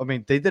 I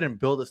mean, they didn't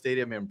build a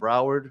stadium in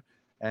Broward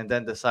and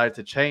then decide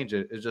to change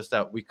it. It's just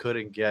that we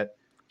couldn't get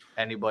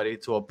anybody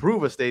to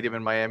approve a stadium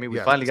in Miami. We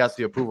Yes. finally got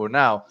the approval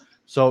now.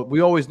 So we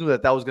always knew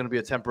that was going to be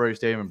a temporary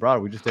stadium in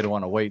Broward. We just didn't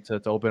want to wait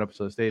to open up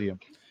to the stadium.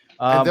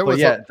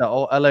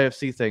 The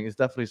LAFC thing is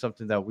definitely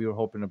something that we were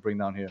hoping to bring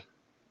down here.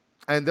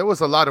 And there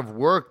was a lot of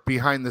work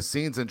behind the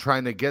scenes in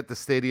trying to get the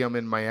stadium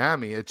in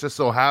Miami. It just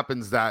so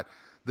happens that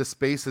the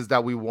spaces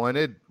that we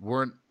wanted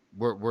were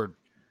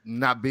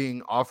not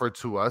being offered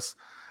to us.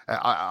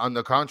 On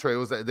the contrary, it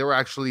was that they were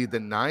actually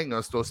denying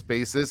us those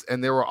spaces,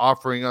 and they were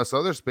offering us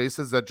other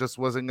spaces that just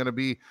wasn't going to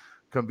be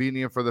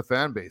convenient for the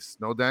fan base.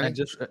 No, Danny?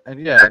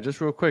 And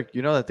just real quick,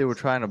 you know that they were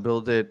trying to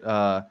build it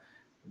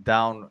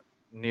down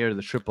near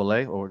the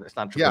AAA, or it's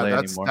not AAA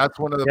anymore. That's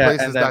one of the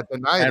places that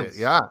denied it.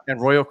 Yeah.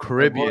 And Royal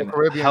Caribbean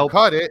helped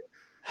cut it.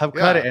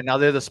 Cut it, and now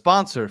they're the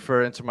sponsor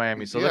for Inter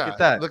Miami. So look at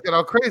that. Look at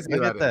how crazy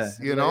that is.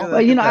 You know?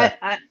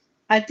 Well,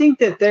 I think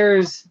that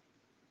there's,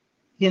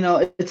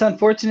 it's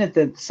unfortunate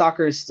that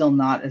soccer is still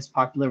not as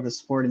popular of a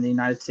sport in the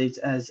United States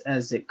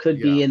as it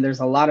could be. And there's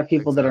a lot of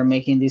people that are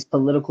making these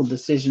political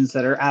decisions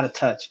that are out of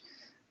touch.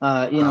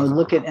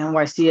 Look at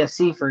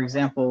NYCFC, for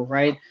example,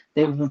 right?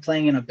 They've been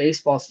playing in a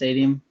baseball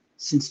stadium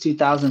since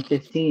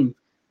 2015.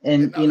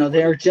 And,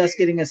 they're just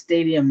getting a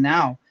stadium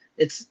now.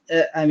 It's,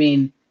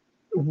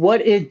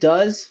 what it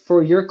does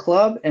for your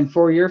club and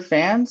for your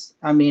fans,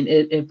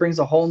 it brings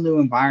a whole new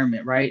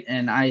environment, right?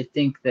 And I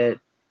think that,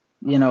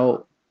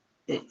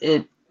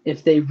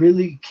 if they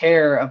really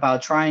care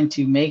about trying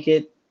to make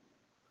it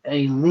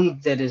a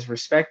league that is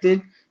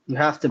respected, you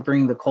have to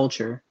bring the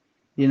culture.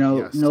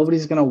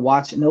 Nobody's gonna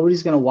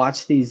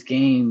watch these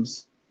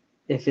games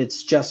if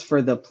it's just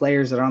for the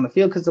players that are on the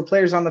field, because the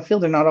players on the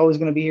field are not always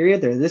going to be here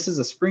either. This is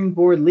a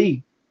springboard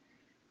league.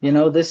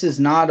 This is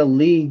not a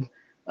league.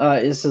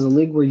 This is a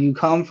league where you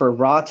come for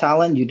raw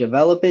talent, you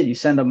develop it, you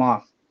send them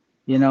off.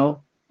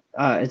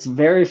 It's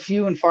very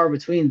few and far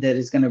between that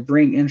is going to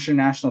bring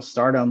international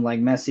stardom like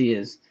Messi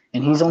is.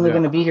 And he's only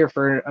going to be here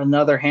for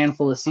another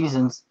handful of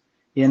seasons.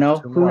 Who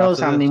knows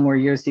how many more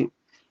years.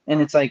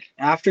 And it's like,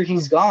 after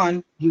he's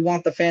gone, you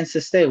want the fans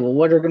to stay. Well,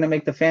 what are going to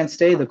make the fans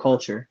stay? The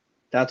culture.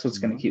 That's what's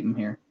going to keep them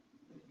here.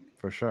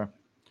 For sure.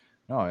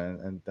 No,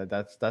 and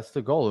that's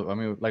the goal.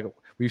 Like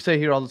we say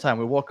here all the time,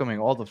 we're welcoming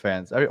all the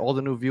fans, all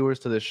the new viewers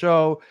to the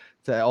show,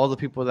 to all the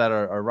people that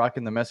are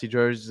rocking the Messi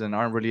jerseys and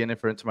aren't really in it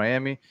for Inter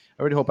Miami.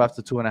 I really hope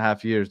after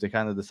 2.5 years they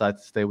kind of decide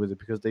to stay with it,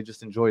 because they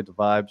just enjoy the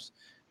vibes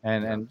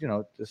and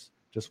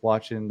just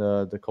watching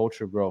the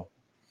culture grow.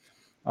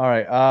 All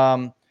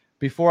right.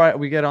 Before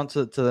we get on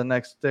to the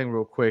next thing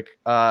real quick,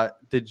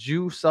 did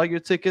you sell your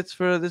tickets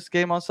for this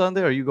game on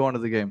Sunday, or are you going to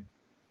the game?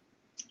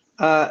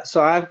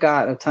 So I've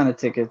got a ton of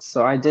tickets.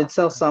 So I did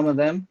sell some of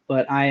them,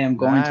 but I am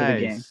going to the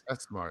game.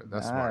 That's smart.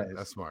 That's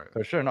smart.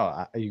 For sure.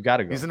 No, you got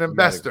to go. He's an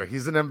investor.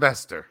 He's an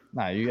investor.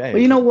 Nah, well,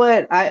 you know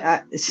what?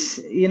 I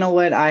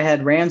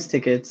had Rams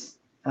tickets,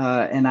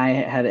 and I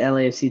had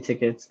LAFC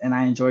tickets, and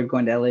I enjoyed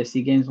going to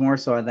LAFC games more.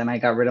 So then I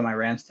got rid of my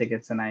Rams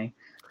tickets and I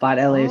bought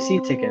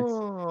LAFC tickets.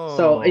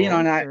 So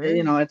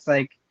it's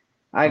like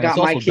I got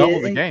my kids.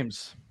 Double the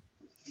games.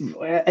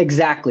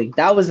 Exactly.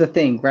 That was the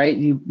thing, right?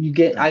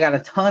 I got a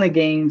ton of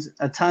games,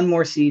 a ton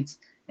more seats.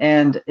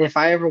 And if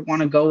I ever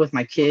want to go with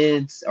my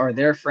kids or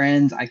their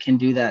friends, I can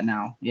do that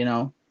now,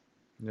 Yeah.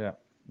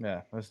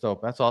 Yeah. That's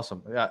dope. That's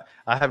awesome. Yeah.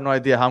 I have no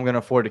idea how I'm going to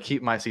afford to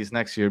keep my seats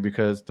next year,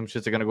 because them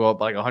shits are going to go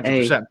up like 100%.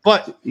 Hey,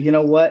 but you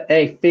know what?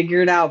 Hey,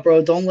 figure it out,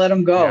 bro. Don't let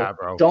them go. Yeah,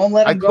 bro. Don't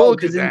let them go.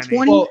 Because in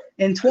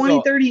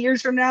 20, 30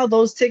 years from now,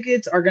 those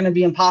tickets are going to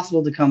be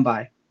impossible to come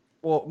by.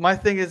 Well, my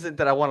thing isn't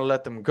that I want to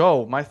let them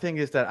go. My thing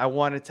is that I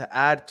wanted to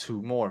add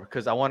to more,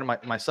 because I wanted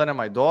my son and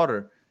my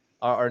daughter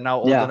are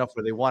now old enough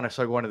where they want to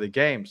start going to the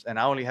games, and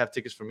I only have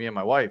tickets for me and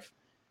my wife.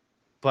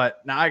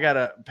 But now I got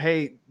to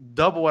pay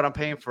double what I'm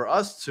paying for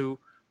us two,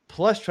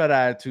 plus try to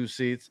add 2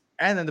 seats,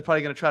 and then they're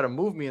probably going to try to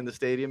move me in the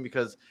stadium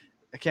because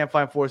I can't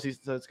find 4 seats.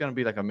 So it's going to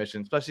be like a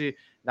mission, especially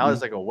now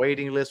there's like a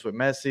waiting list with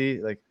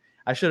Messi. Like,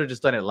 I should have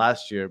just done it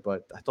last year,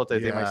 but I thought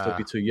that they might still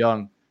be too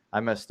young.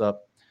 I messed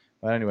up.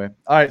 But anyway.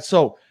 All right,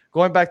 so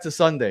going back to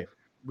Sunday,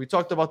 we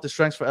talked about the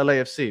strengths for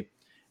LAFC.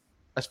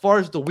 As far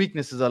as the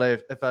weaknesses of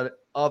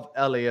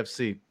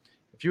LAFC,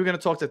 if you're going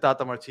to talk to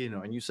Tata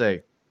Martino and you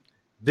say,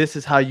 this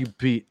is how you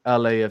beat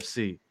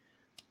LAFC,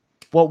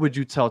 what would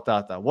you tell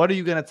Tata? What are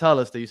you going to tell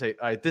us that you say,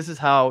 all right, this is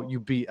how you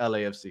beat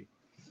LAFC?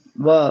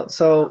 Well,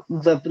 so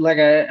like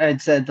I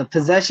said, the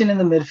possession in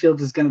the midfield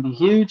is going to be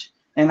huge.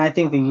 And I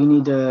think that you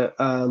need to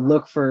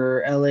look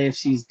for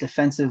LAFC's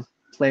defensive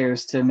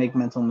players to make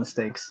mental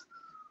mistakes.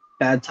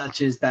 Bad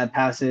touches, bad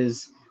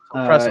passes,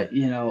 press,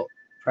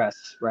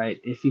 right?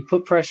 If you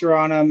put pressure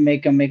on them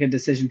make a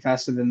decision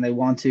faster than they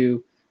want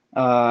to.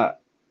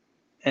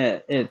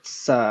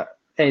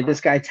 Hey,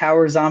 this guy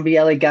Tower Zombie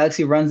LA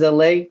Galaxy runs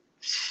LA.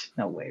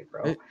 No way,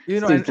 bro. And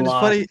it's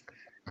funny.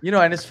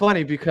 And it's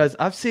funny because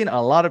I've seen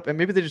a lot of, and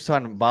maybe they're just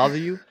trying to bother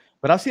you,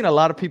 but I've seen a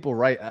lot of people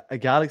write a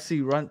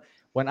Galaxy run.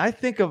 When I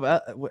think of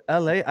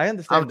LA, I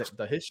understand that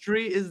the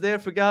history is there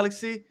for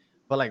Galaxy,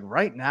 but like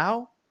right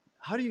now,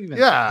 How do you even?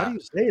 Yeah. How do you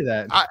say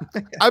that?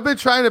 I've been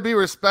trying to be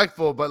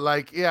respectful, but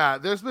like, yeah,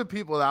 there's been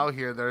people out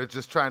here that are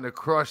just trying to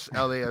crush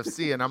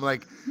LAFC, and I'm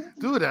like,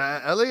 dude,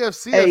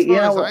 LAFC. Hey, as you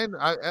far know as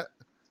what?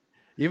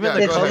 Even Yeah, the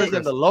go ahead, colors Chris.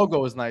 and the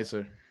logo is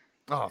nicer.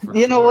 Oh, for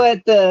You know sure.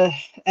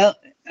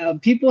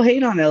 what? People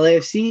hate on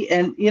LAFC,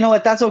 and you know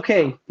what? That's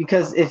okay,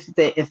 because if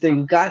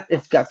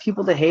got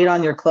people to hate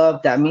on your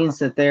club, that means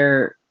that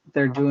they're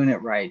doing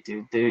it right,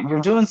 dude.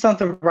 You're doing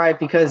something right,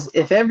 because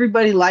if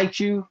everybody liked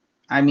you,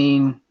 I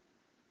mean,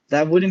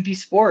 that wouldn't be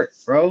sport,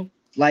 bro.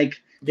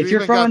 Like, You if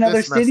you're even from got another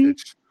this city,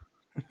 message.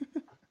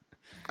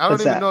 I don't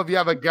what's even that? know if you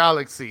have a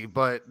Galaxy,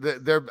 but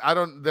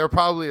they're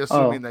probably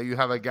assuming that you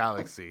have a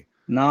Galaxy.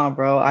 Nah,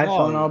 bro,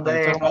 iPhone No, all you're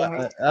day. talking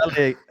about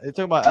LA. You're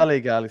talking about LA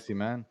Galaxy,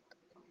 man.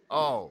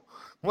 Oh,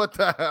 what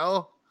the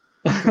hell?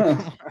 All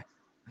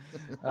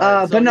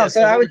right, But no,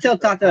 so what I would would tell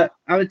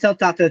you-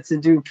 Tata to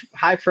do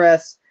high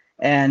press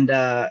and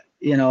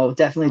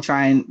definitely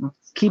try and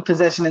keep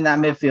possession in that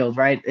midfield,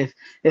 right? If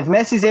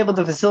Messi's able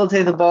to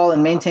facilitate the ball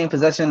and maintain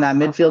possession in that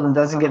midfield and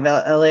doesn't give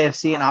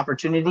LAFC an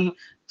opportunity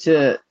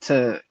to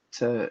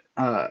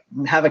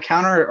have a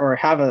counter or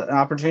have an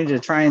opportunity to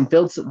try and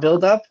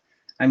build up,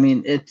 I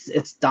mean,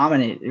 it's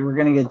dominated. We're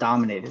gonna get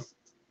dominated.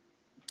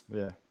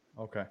 Yeah.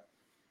 Okay.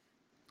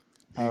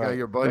 You All got right.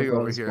 your buddy The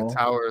over Rose here, Bowl.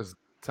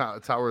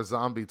 Tower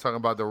Zombie, talking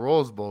about the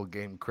Rose Bowl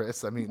game,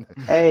 Chris. I mean,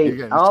 Hey, you're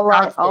getting all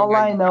shafted, I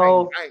like,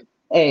 know. bang, bang.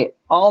 Hey,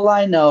 all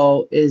I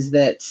know is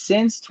that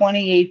since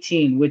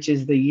 2018, which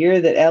is the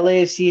year that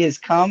LAFC has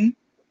come,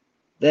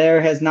 there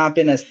has not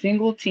been a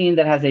single team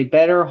that has a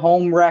better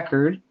home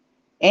record.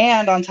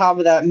 And on top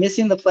of that,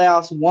 missing the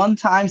playoffs one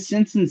time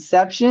since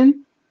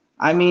inception.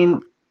 I mean,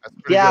 That's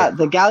pretty yeah, good.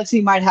 the Galaxy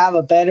might have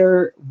a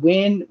better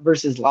win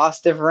versus loss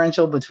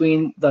differential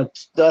between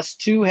us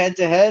two head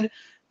to head,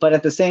 but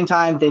at the same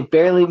time, they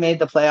barely made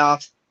the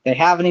playoffs. They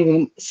haven't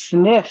even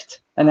sniffed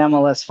an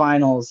MLS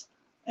Finals,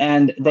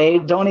 and they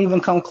don't even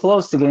come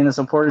close to getting the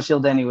Supporters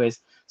Shield, anyways.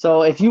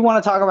 So if you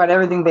want to talk about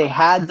everything they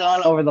had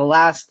done over the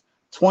last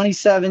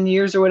 27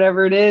 years or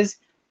whatever it is,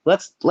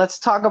 let's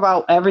talk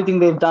about everything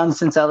they've done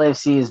since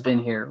LAFC has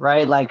been here,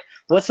 right? Like,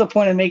 what's the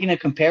point of making a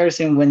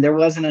comparison when there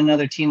wasn't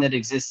another team that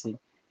existed?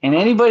 And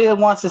anybody that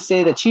wants to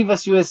say that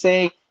Chivas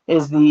USA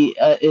is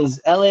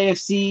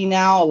LAFC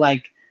now,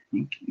 like,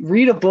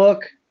 read a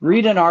book,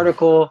 read an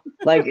article.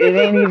 Like,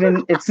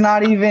 it's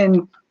not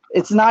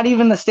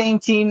even the same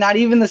team, not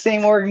even the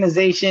same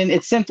organization.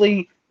 It's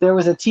simply there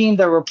was a team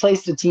that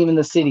replaced a team in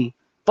the city.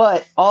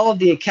 But all of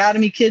the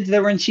academy kids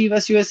that were in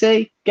Chivas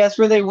USA, guess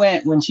where they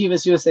went when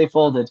Chivas USA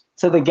folded?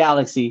 To the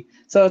Galaxy.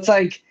 So it's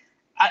like,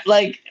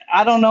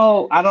 I don't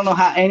know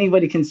how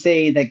anybody can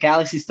say that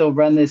Galaxy still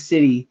run this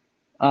city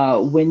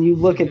when you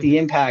look at the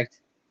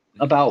impact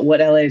about what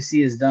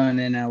LAFC has done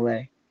in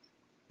LA.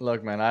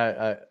 Look, man,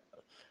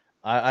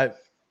 I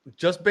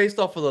just based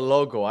off of the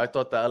logo, I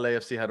thought the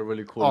LAFC had a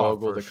really cool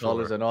logo, the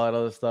colors sure. and all that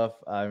other stuff.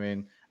 I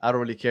mean, I don't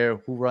really care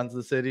who runs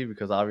the city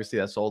because obviously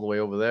that's all the way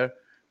over there.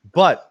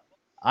 But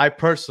I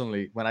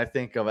personally, when I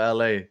think of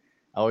LA, I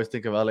always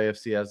think of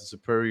LAFC as a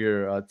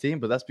superior team,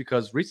 but that's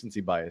because recency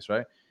bias,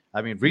 right?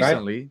 I mean,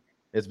 recently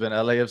it's been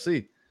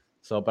LAFC.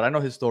 So, but I know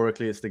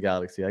historically it's the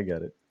Galaxy. I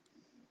get it.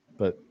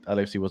 But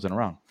LAFC wasn't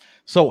around.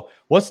 So,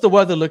 what's the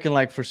weather looking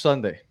like for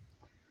Sunday?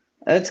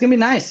 It's going to be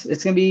nice.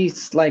 It's going to be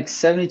like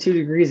 72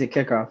 degrees at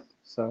kickoff.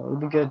 So, it'll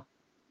be good.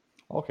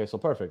 Okay, so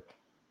perfect.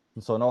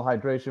 So no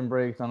hydration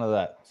breaks, none of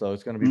that. So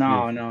it's going to be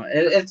No, beautiful.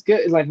 it's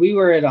good. Like, we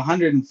were at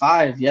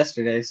 105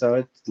 yesterday, so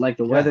it's like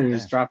the weather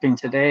is dropping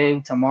today,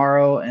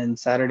 tomorrow, and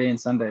Saturday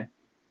and Sunday.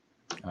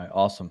 All right,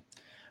 awesome.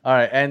 All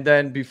right, and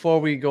then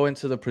before we go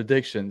into the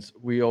predictions,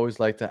 we always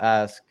like to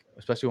ask,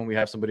 especially when we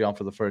have somebody on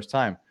for the first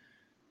time,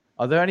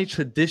 are there any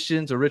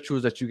traditions or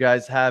rituals that you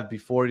guys have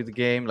before the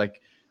game?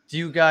 Like, do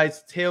you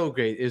guys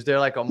tailgate? Is there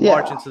like a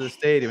march into the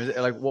stadium? Is it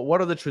like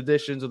what are the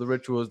traditions or the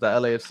rituals that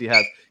LAFC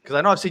has? Because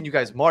I know I've seen you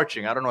guys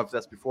marching. I don't know if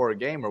that's before a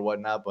game or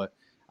whatnot, but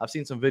I've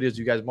seen some videos of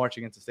you guys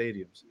marching into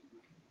stadiums.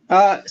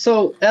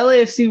 So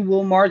LAFC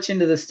will march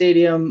into the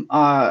stadium.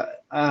 Most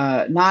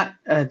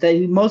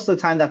of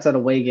the time that's at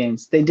away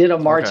games. They did a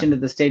march into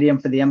the stadium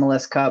for the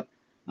MLS Cup,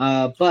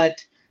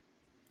 but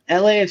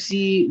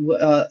LAFC,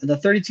 the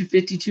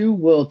 3252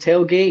 will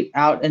tailgate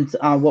out in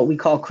what we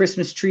call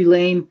Christmas Tree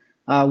Lane,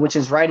 which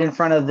is right in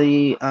front of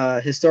the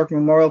Historic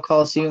Memorial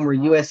Coliseum where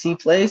USC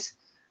plays.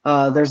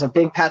 There's a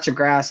big patch of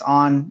grass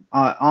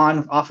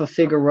off of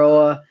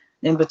Figueroa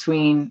in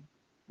between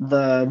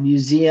the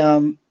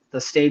museum, the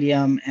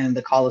stadium, and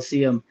the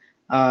Coliseum.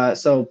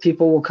 So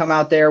people will come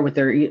out there with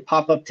their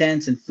pop-up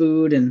tents and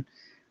food, and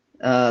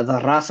the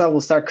raza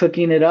will start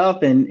cooking it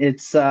up, and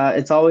it's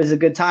always a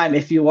good time.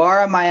 If you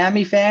are a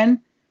Miami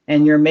fan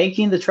and you're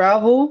making the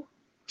travel,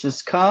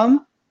 just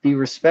come, be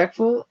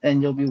respectful,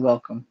 and you'll be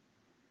welcome.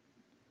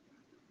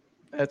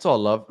 It's all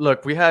love.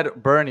 Look, we had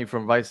Bernie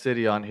from Vice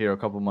City on here a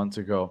couple months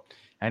ago,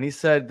 and he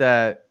said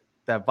that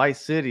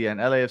Vice City and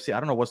LAFC, I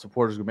don't know what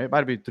supporters group, it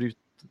might be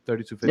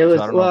 3250. It was,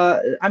 I don't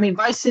know. I mean,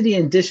 Vice City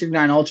and District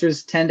 9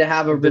 Ultras tend to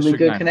have a really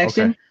good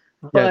connection.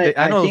 But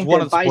I know it was think one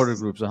that of the supporter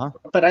groups,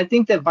 But I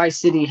think that Vice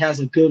City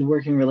has a good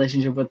working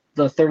relationship with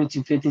the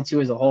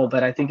 3252 as a whole.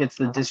 But I think it's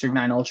the District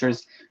 9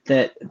 Ultras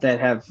that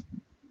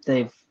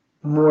they've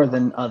more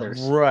than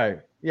others. Right.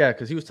 Yeah,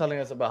 because he was telling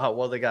us about how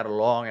well they got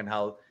along and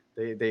how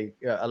they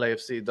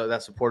LAFC,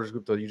 that supporters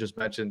group that you just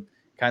mentioned,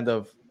 kind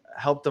of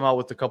helped them out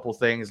with a couple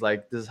things,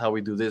 like this is how we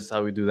do this,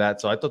 how we do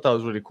that. So I thought that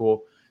was really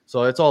cool.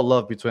 So it's all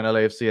love between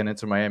LAFC and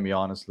Inter Miami,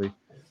 honestly.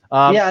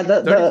 Yeah,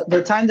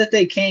 the time that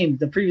they came,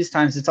 the previous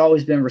times, it's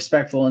always been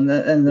respectful, and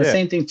the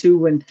same thing too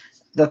when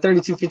the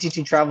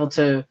 3252 traveled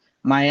to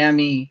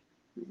Miami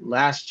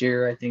last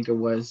year, I think it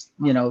was.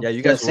 Yeah,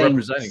 you guys were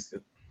representing.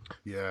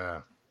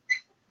 Yeah.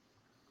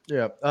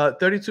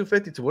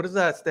 3252. What does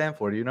that stand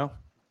for? Do you know?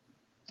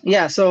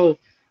 Yeah, so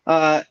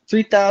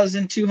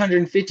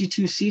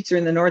 3,252 seats are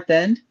in the North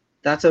End.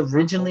 That's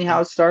originally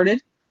how it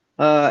started,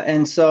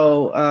 and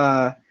so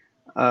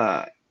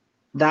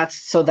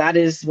that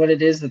is what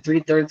it is. The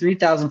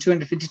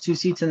 3,252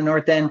 seats in the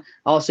North End.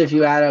 Also, if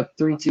you add up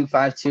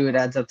 3252, it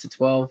adds up to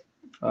 12.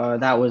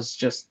 That was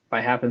just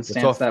by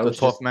happenstance. That was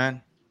the 12th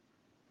man.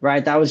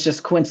 Right. That was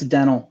just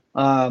coincidental.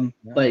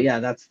 But yeah,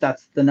 that's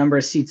the number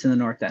of seats in the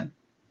North End.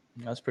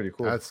 That's pretty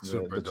cool. That's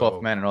super the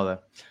 12th man and all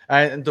that.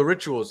 And the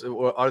rituals.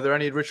 Are there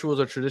any rituals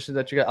or traditions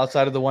that you got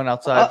outside of the one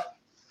outside?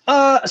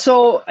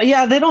 So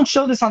yeah, they don't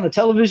show this on the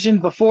television.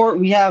 Before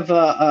we have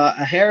a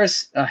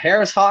Harris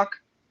hawk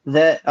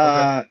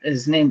that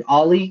is named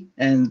Ollie,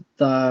 and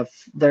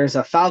there's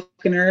a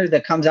falconer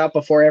that comes out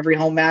before every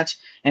home match,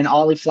 and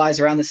Ollie flies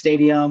around the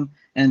stadium,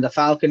 and the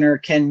falconer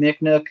Ken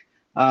Micknook,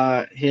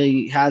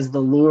 he has the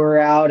lure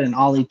out, and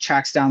Ollie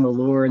tracks down the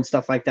lure and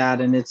stuff like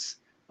that, and it's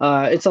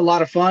a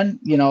lot of fun,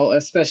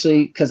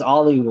 especially because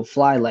Ollie will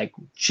fly like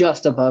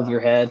just above your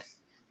head,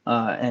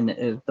 and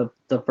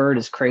the bird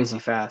is crazy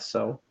fast.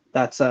 So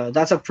that's a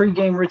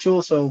pregame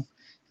ritual. So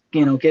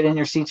get in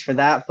your seats for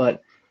that.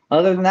 But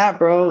other than that,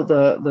 bro,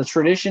 the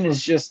tradition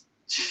is just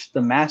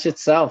the match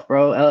itself,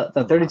 bro.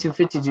 The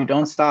 3252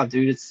 don't stop,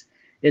 dude.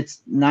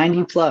 It's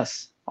 90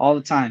 plus all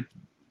the time.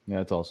 Yeah,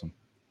 that's awesome.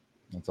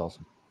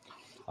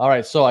 All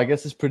right, so I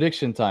guess it's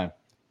prediction time.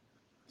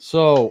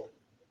 So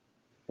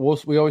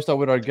we always start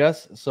with our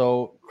guests.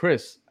 So,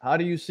 Chris, how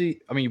do you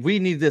see? I mean, we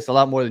need this a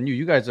lot more than you.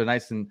 You guys are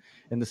nice in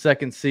the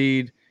second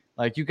seed.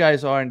 Like you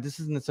guys are, and this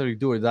isn't necessarily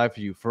do or die for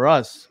you. For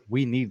us,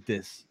 we need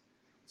this.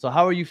 So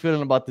how are you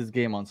feeling about this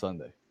game on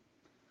Sunday?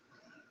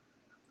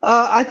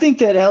 I think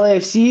that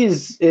LAFC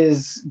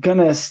is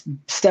gonna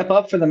step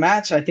up for the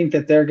match. I think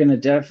that they're gonna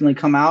definitely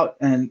come out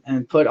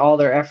and put all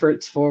their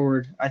efforts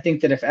forward. I think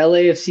that if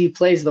LAFC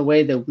plays the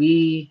way that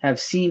we have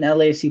seen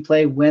LAFC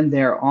play when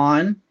they're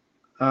on,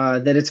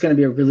 that it's going to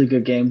be a really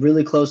good game,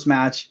 really close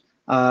match.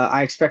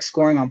 I expect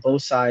scoring on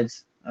both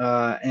sides,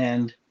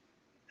 and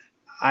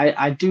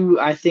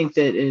I think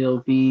that it'll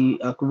be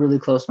a really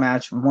close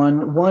match.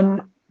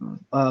 One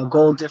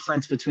goal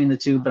difference between the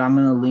two, but I'm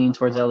going to lean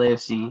towards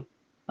LAFC.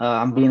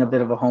 I'm being a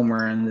bit of a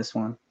homer in this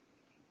one.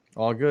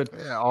 All good.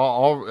 Yeah,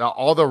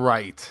 all the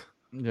right.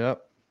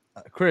 Yep.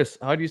 Chris,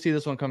 how do you see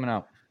this one coming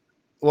out?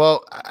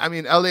 Well, I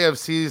mean,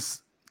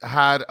 LAFC's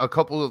had a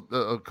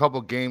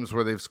couple games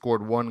where they've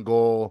scored one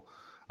goal,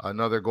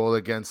 another goal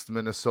against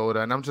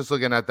Minnesota, and I'm just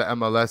looking at the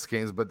MLS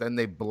games, but then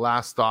they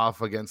blast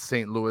off against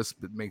St. Louis,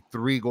 make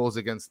 3 goals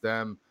against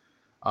them.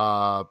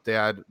 I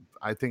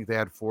think they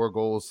had 4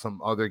 goals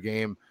some other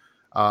game.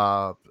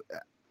 I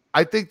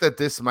think that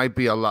this might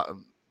be a lot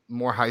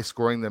more high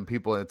scoring than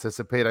people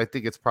anticipate. I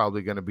think it's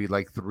probably going to be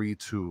like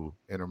 3-2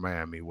 Inter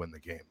Miami win the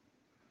game.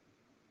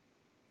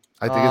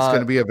 I think it's going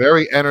to be a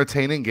very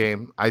entertaining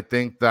game. I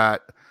think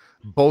that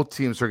both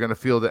teams are going to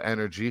feel the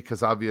energy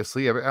because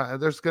obviously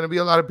there's going to be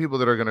a lot of people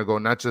that are going to go,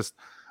 not just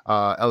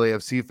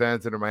LAFC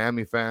fans and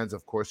Miami fans.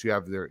 Of course, you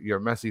have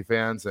your Messi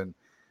fans, and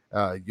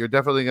you're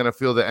definitely going to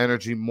feel the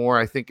energy more,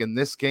 I think, in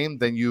this game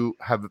than you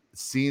have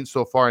seen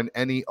so far in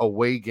any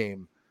away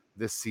game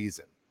this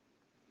season.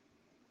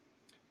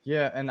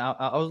 Yeah, and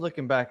I was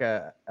looking back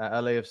at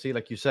LAFC,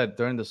 like you said,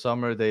 during the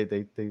summer, they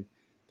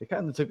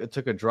kind of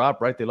took a drop,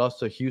 right? They lost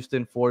to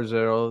Houston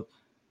 4-0.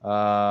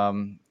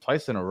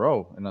 Twice in a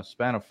row in a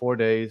span of 4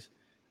 days.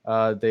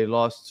 They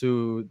lost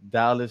to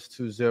Dallas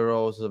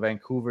 2-0, to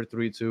Vancouver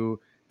 3-2, to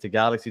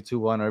Galaxy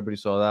 2-1. Everybody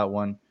saw that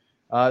one.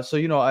 So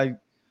you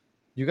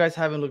guys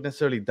haven't looked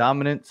necessarily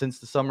dominant since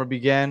the summer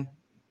began.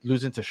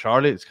 Losing to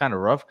Charlotte, it's kind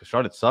of rough because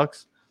Charlotte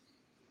sucks.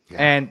 Yeah.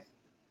 And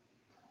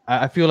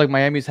I feel like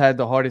Miami's had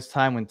the hardest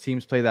time when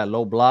teams play that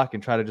low block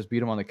and try to just beat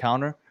them on the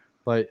counter.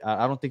 But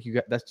I don't think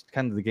that's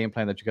kind of the game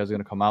plan that you guys are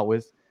going to come out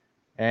with.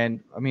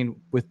 And, I mean,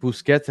 with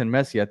Busquets and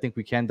Messi, I think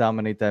we can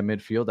dominate that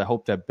midfield. I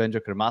hope that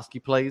Benja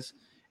Kremaski plays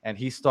and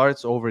he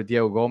starts over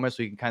Diego Gomez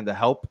so he can kind of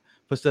help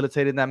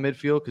facilitate in that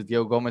midfield because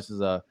Diego Gomez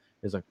is a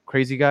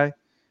crazy guy.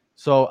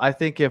 So I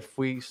think if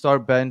we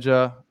start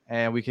Benja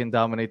and we can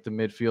dominate the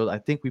midfield, I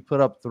think we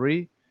put up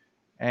 3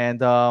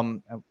 and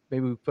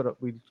maybe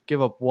we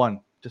give up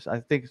 1.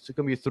 I think it's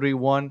going to be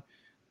 3-1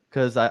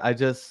 because I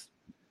just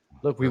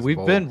 – look,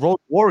 we've been road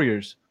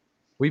warriors.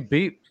 We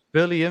beat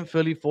Philly in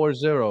Philly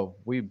 4-0.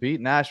 We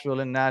beat Nashville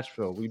in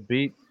Nashville. We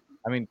beat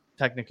I mean,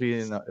 technically,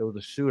 it was a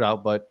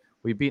shootout, but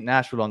we beat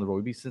Nashville on the road.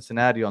 We beat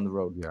Cincinnati on the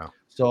road. Yeah.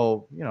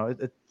 So,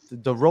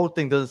 the road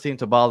thing doesn't seem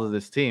to bother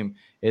this team.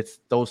 It's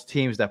those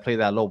teams that play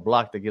that low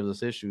block that gives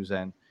us issues.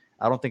 And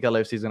I don't think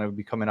LAFC is going to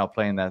be coming out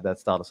playing that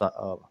style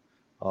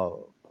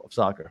of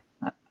soccer.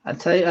 I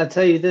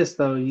tell you this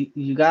though,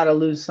 you got to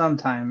lose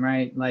sometime,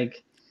 right?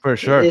 Like for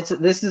sure.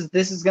 This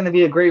is going to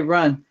be a great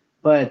run,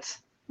 but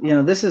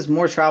this is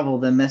more travel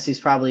than Messi's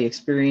probably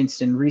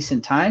experienced in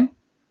recent time,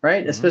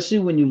 right? Mm-hmm. Especially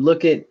when you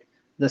look at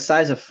the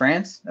size of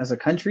France as a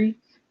country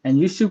and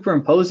you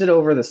superimpose it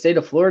over the state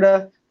of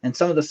Florida and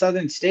some of the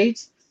southern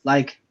states,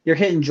 like you're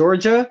hitting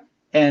Georgia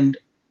and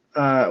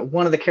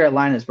one of the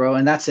Carolinas, bro,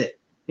 and that's it.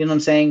 You know what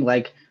I'm saying?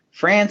 Like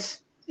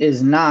France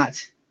is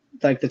not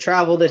like the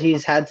travel that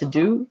he's had to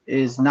do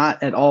is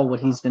not at all what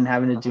he's been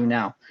having to do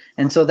now.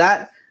 And so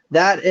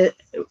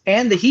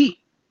and the heat,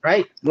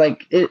 right?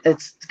 Like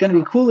it's going to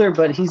be cooler,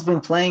 but he's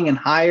been playing in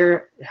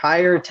higher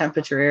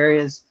temperature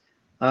areas.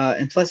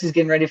 And plus he's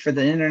getting ready for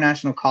the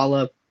international call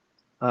up.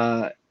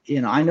 I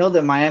know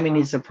that Miami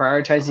needs to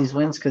prioritize these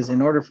wins because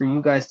in order for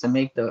you guys to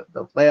make the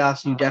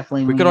playoffs, you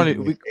definitely we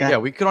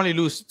could only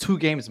lose 2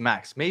 games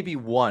max, maybe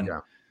 1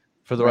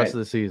 for the rest of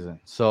the season.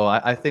 So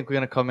I think we're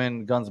gonna come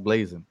in guns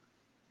blazing.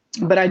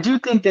 But I do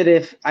think that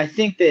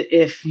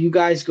if you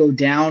guys go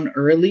down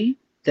early,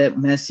 that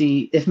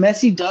if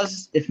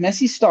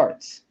Messi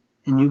starts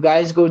and you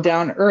guys go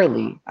down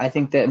early, I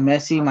think that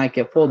Messi might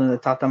get pulled, and the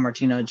Tata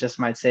Martino just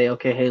might say,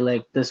 okay, hey,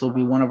 like this will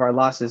be one of our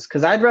losses,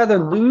 because I'd rather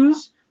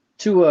lose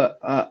to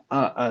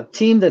a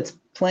team that's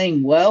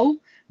playing well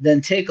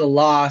than take a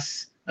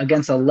loss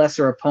against a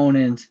lesser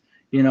opponent,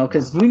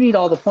 because you need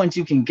all the points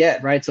you can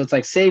get, right? So it's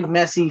like save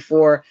Messi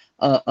for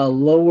a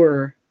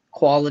lower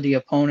quality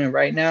opponent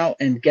right now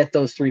and get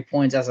those 3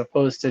 points as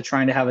opposed to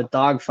trying to have a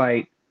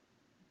dogfight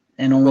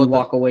and only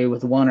walk away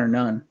with 1 or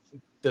none.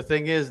 The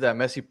thing is that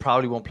Messi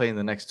probably won't play in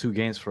the next 2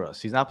 games for us.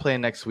 He's not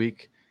playing next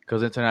week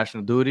because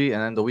international duty,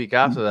 and then the week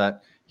after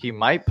that he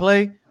might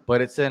play,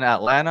 but it's in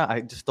Atlanta.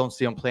 I just don't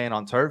see him playing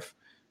on turf.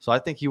 So I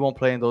think he won't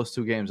play in those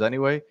 2 games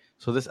anyway.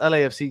 So this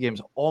LAFC game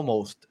is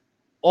almost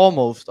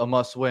a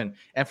must win.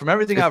 And from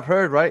everything I've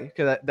heard, right,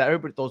 because that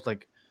everybody, those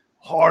like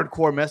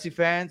hardcore Messi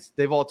fans,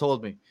 they've all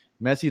told me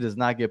Messi does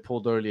not get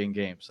pulled early in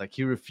games. Like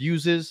he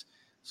refuses.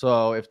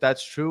 So if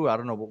that's true, I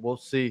don't know, but we'll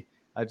see.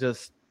 I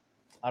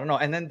don't know.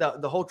 And then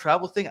the whole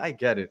travel thing, I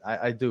get it.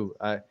 I do.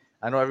 I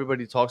know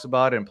everybody talks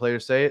about it and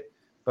players say it,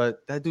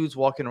 but that dude's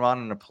walking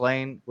around in a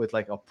plane with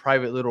like a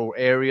private little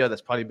area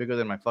that's probably bigger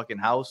than my fucking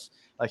house.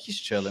 Like he's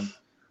chilling.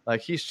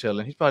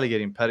 He's probably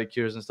getting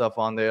pedicures and stuff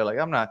on there. Like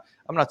I'm not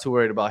too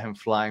worried about him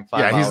flying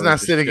 5 hours. Yeah, he's not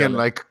sitting in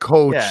like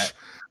coach,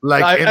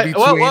 in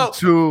between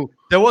 2.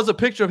 There was a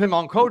picture of him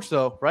on coach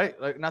though, right?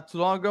 Like not too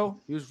long ago,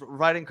 he was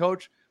riding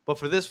coach. But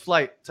for this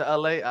flight to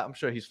LA, I'm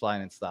sure he's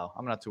flying in style.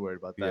 I'm not too worried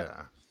about that.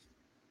 Yeah.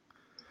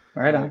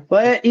 Right on.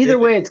 But either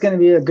way, it's going to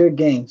be a good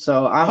game.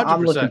 So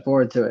I'm looking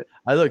forward to it.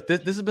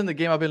 This has been the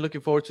game I've been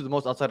looking forward to the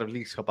most outside of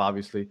Leagues Cup,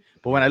 obviously.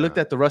 But when I looked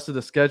at the rest of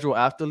the schedule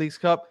after Leagues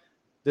Cup,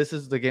 this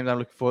is the game that I'm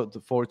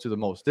looking forward to the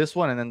most. This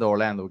one and then the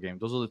Orlando game.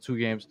 Those are the 2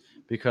 games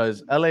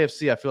because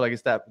LAFC, I feel like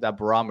it's that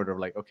barometer of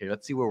like, okay,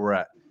 let's see where we're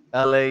at.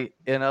 LA,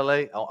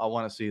 I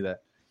want to see that.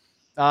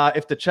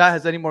 If the chat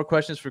has any more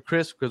questions for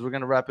Chris, because we're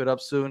going to wrap it up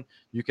soon,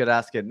 you could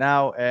ask it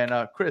now.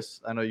 And Chris,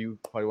 I know you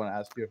probably want to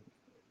ask you.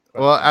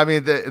 Well, I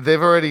mean,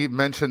 they've already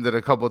mentioned it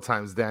a couple of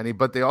times, Danny,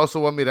 but they also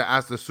want me to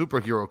ask the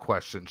superhero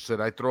question.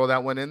 Should I throw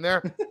that one in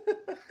there?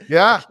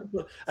 Yeah.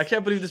 I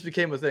can't believe this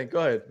became a thing. Go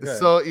ahead.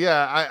 So,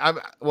 yeah,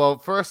 well,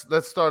 first,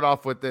 let's start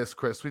off with this,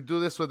 Chris. We do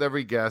this with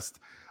every guest.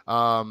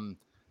 And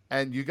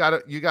you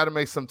gotta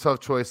make some tough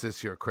choices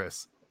here,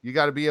 Chris. You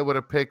got to be able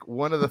to pick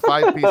one of the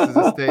 5 pieces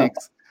of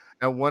steaks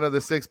and one of the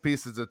 6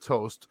 pieces of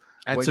toast.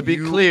 And to be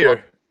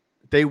clear,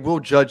 they will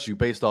judge you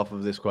based off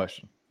of this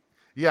question.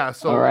 Yeah,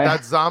 so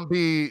that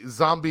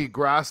zombie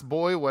grass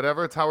boy,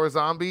 whatever, Tower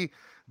Zombie,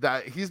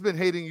 that he's been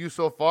hating you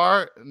so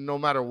far, no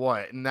matter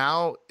what.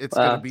 Now it's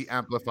going to be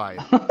amplified.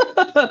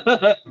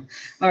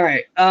 All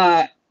right.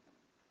 I'm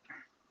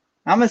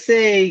going to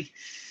say,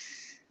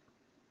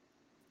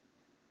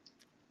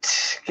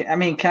 I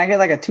mean, can I get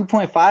like a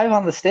 2.5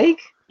 on the steak?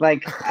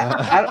 Like,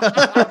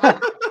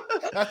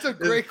 that's a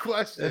great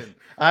question.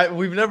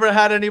 We've never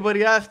had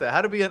anybody ask that.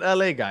 How to be an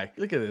LA guy?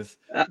 Look at this.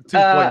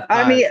 2.5.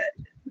 I mean,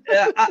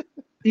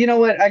 you know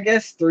what? I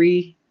guess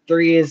 3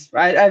 is.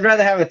 I'd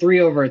rather have a 3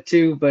 over a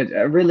 2, but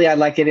really I'd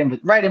like it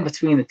right in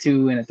between a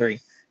 2 and a 3.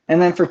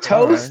 And then for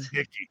toast,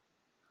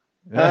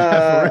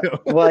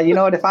 well, you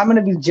know what? If I'm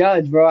gonna be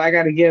judged, bro, I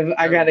gotta give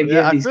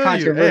these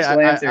controversial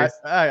answers.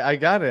 I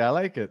got it. I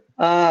like it.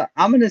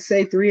 I'm gonna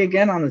say 3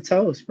 again on the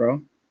toast,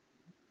 bro.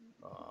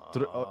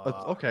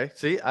 Okay.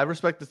 See, I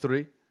respect the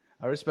 3.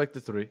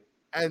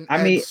 And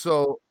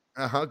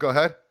go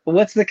ahead.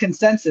 What's the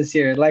consensus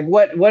here? Like,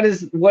 what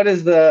is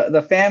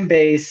the fan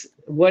base?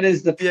 What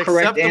is the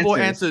correct acceptable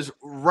answer? answers?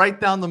 Right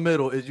down the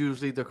middle is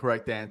usually the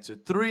correct answer.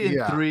 3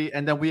 and 3,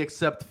 and then we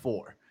accept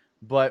 4.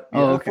 But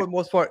for the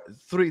most part,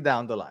 3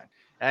 down the line.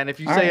 And if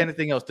you say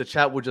anything else, the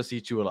chat will just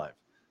eat you alive.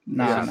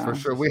 No, for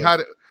sure.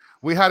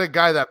 we had a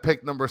guy that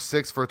picked number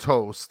 6 for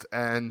toast,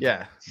 and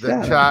Yeah. the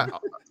chat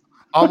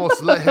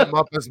almost lit him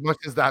up as much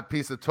as that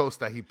piece of toast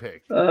that he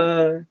picked.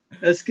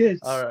 That's good.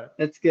 All right.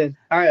 That's good.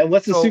 All right.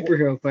 What's the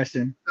superhero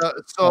question?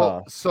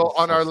 So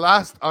on our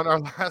last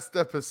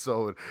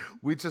episode,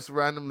 we just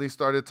randomly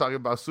started talking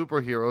about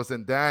superheroes,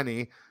 and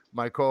Danny,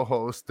 my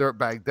co-host,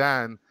 Dirtbag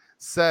Dan,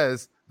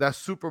 says that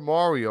Super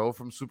Mario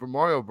from Super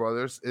Mario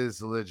Brothers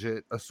is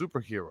legit a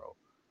superhero.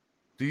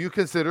 Do you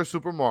consider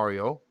Super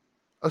Mario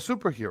a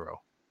superhero?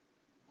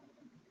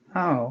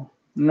 Oh,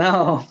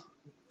 no.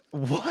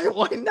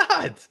 Why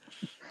not?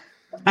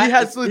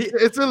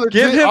 It's a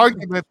legit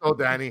argument, though,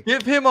 Danny.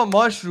 Give him a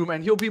mushroom,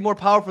 and he'll be more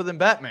powerful than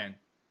Batman.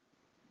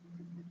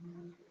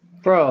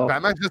 Bro,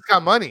 Batman just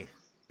got money.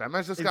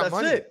 Batman just got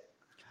money.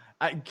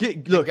 That's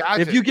it. Look,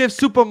 if you give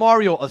Super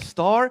Mario a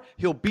star,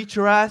 he'll beat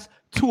your ass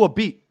to a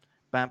beat.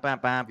 Bam, bam,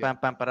 bam, bam,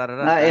 bam,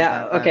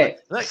 yeah. Okay.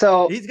 Like,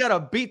 so he's got a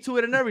beat to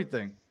it and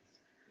everything.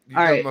 You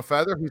give him a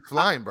feather, he's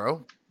flying,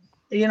 bro.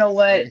 You know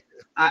what?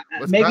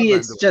 Maybe Batman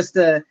it's just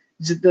the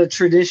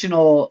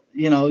traditional.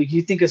 You know,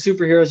 you think of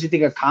superheroes, you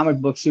think of comic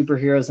book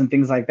superheroes and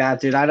things like that,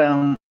 dude. I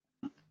don't.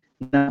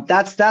 No,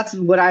 that's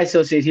what I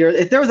associate here.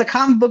 If there was a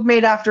comic book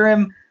made after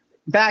him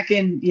back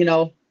in,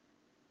 the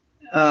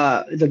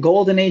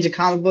golden age of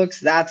comic books,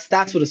 that's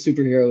what a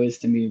superhero is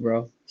to me,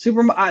 bro.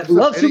 Super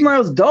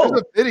Mario's dope.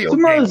 Super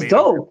Mario's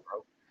dope.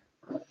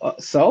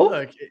 So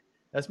Look,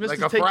 that's Mr. Like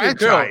a Take Your franchise.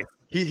 Girl.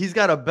 He's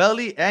got a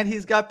belly and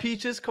he's got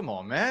peaches. Come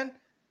on, man.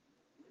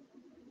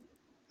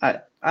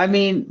 I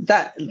mean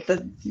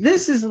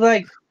this is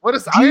like, what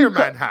does Iron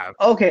Man have?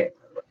 Okay.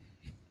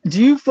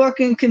 Do you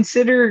fucking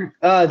consider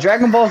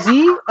Dragon Ball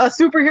Z a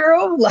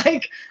superhero?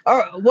 Like,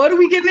 what are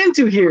we getting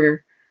into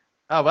here?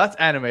 Oh, well, that's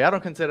anime. I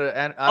don't consider.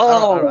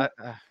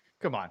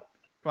 Come on,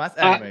 that's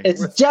anime.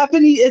 It's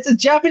Japanese. It's a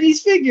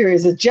Japanese figure.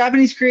 It's a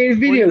Japanese creative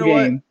video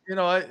game. You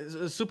know what?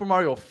 Super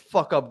Mario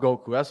fuck up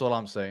Goku. That's all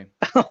I'm saying.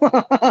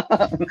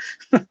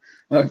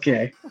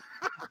 Okay.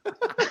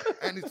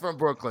 And he's from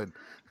Brooklyn.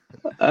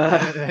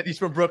 And he's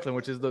from Brooklyn,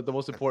 which is the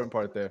most important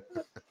part there.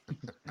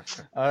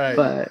 All right.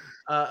 But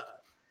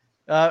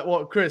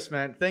well, Chris,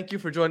 man, thank you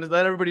for joining us.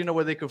 Let everybody know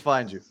where they can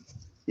find you.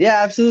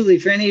 yeah, absolutely.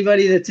 For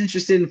anybody that's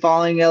interested in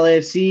following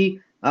LAFC,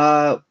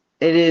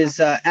 it is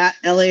at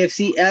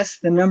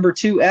LAFCS, the number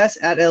 2S,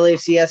 at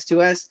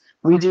LAFCS2S.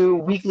 We do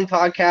weekly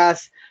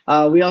podcasts.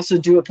 We also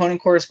do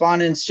opponent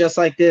correspondence just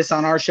like this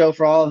on our show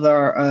for all of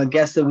our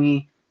guests that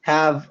we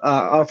have,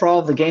 for all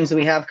of the games that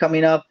we have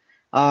coming up.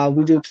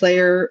 We do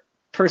player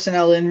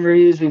personnel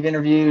interviews. We've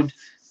interviewed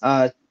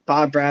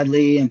Bob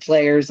Bradley and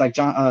players like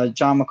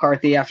John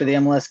McCarthy after the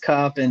MLS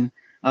Cup, and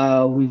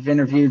we've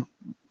interviewed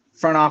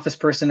front office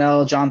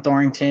personnel, John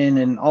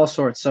Thorrington, and all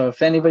sorts. So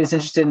if anybody's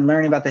interested in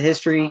learning about the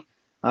history,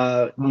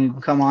 you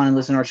can come on and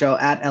listen to our show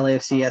at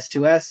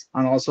LAFCS2S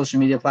on all social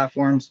media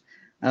platforms,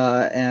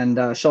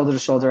 and Shoulder to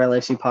Shoulder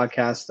LAFC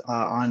podcast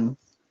on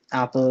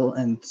Apple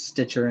and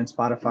Stitcher and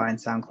Spotify and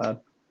SoundCloud.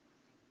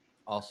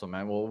 Awesome,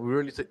 man. Well, we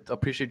really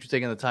appreciate you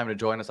taking the time to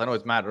join us. I know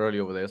it's mad early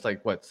over there. It's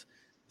like, what,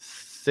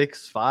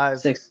 6,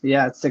 5? 6.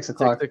 Yeah, it's 6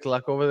 o'clock. 6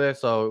 o'clock over there.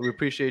 So we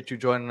appreciate you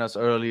joining us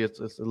early.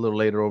 It's a little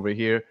later over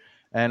here.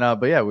 And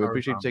but yeah, we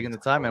appreciate you taking the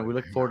time, and we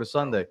look forward to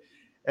Sunday.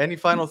 Any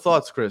final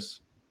thoughts, Chris?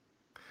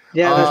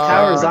 Yeah,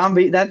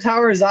 that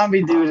tower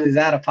zombie dude is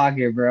out of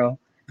pocket, bro.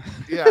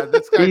 Yeah,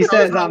 this guy. He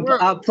says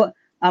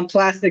I'm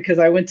plastic because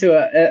I went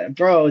to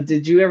bro.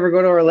 Did you ever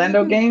go to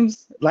Orlando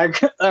games?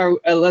 Like,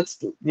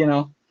 let's.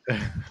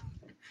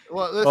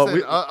 Well,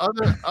 listen.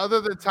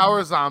 Other than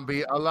Tower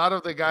Zombie, a lot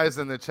of the guys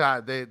in the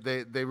chat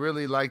they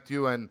really liked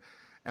you, and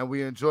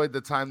we enjoyed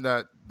the time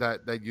that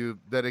you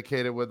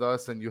dedicated with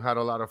us, and you had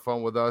a lot of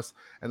fun with us.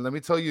 And let me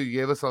tell you, you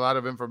gave us a lot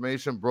of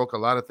information, broke a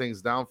lot of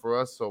things down for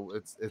us, so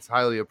it's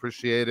highly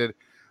appreciated.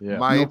 Yeah,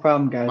 no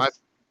problem, guys.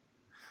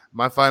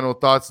 My final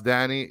thoughts,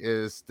 Danny,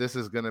 is this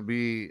is gonna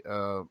be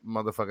a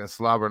motherfucking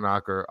slobber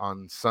knocker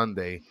on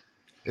Sunday.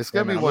 It's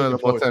gonna be one of the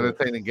most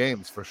entertaining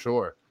games for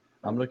sure.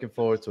 I'm looking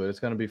forward to it. It's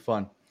gonna be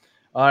fun.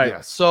 All right.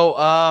 Yes. So,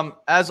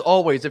 as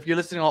always, if you're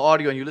listening on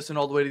audio and you listen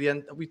all the way to the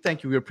end, we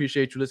thank you. We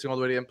appreciate you listening all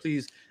the way to the end.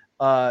 Please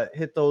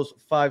hit those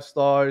 5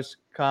 stars,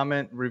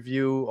 comment,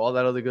 review, all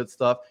that other good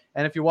stuff.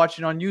 And if you're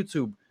watching on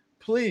YouTube,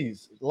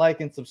 please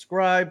like and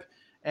subscribe.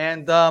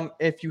 And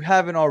if you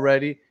haven't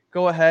already,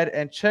 go ahead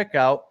and check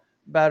out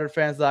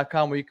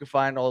batteredfans.com, where you can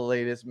find all the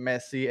latest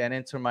Messi and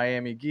Inter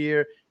Miami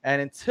gear.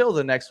 And until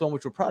the next one,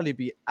 which will probably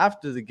be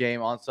after the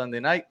game on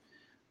Sunday night,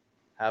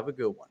 have a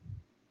good one.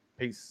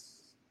 Peace.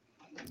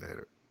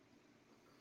 Later.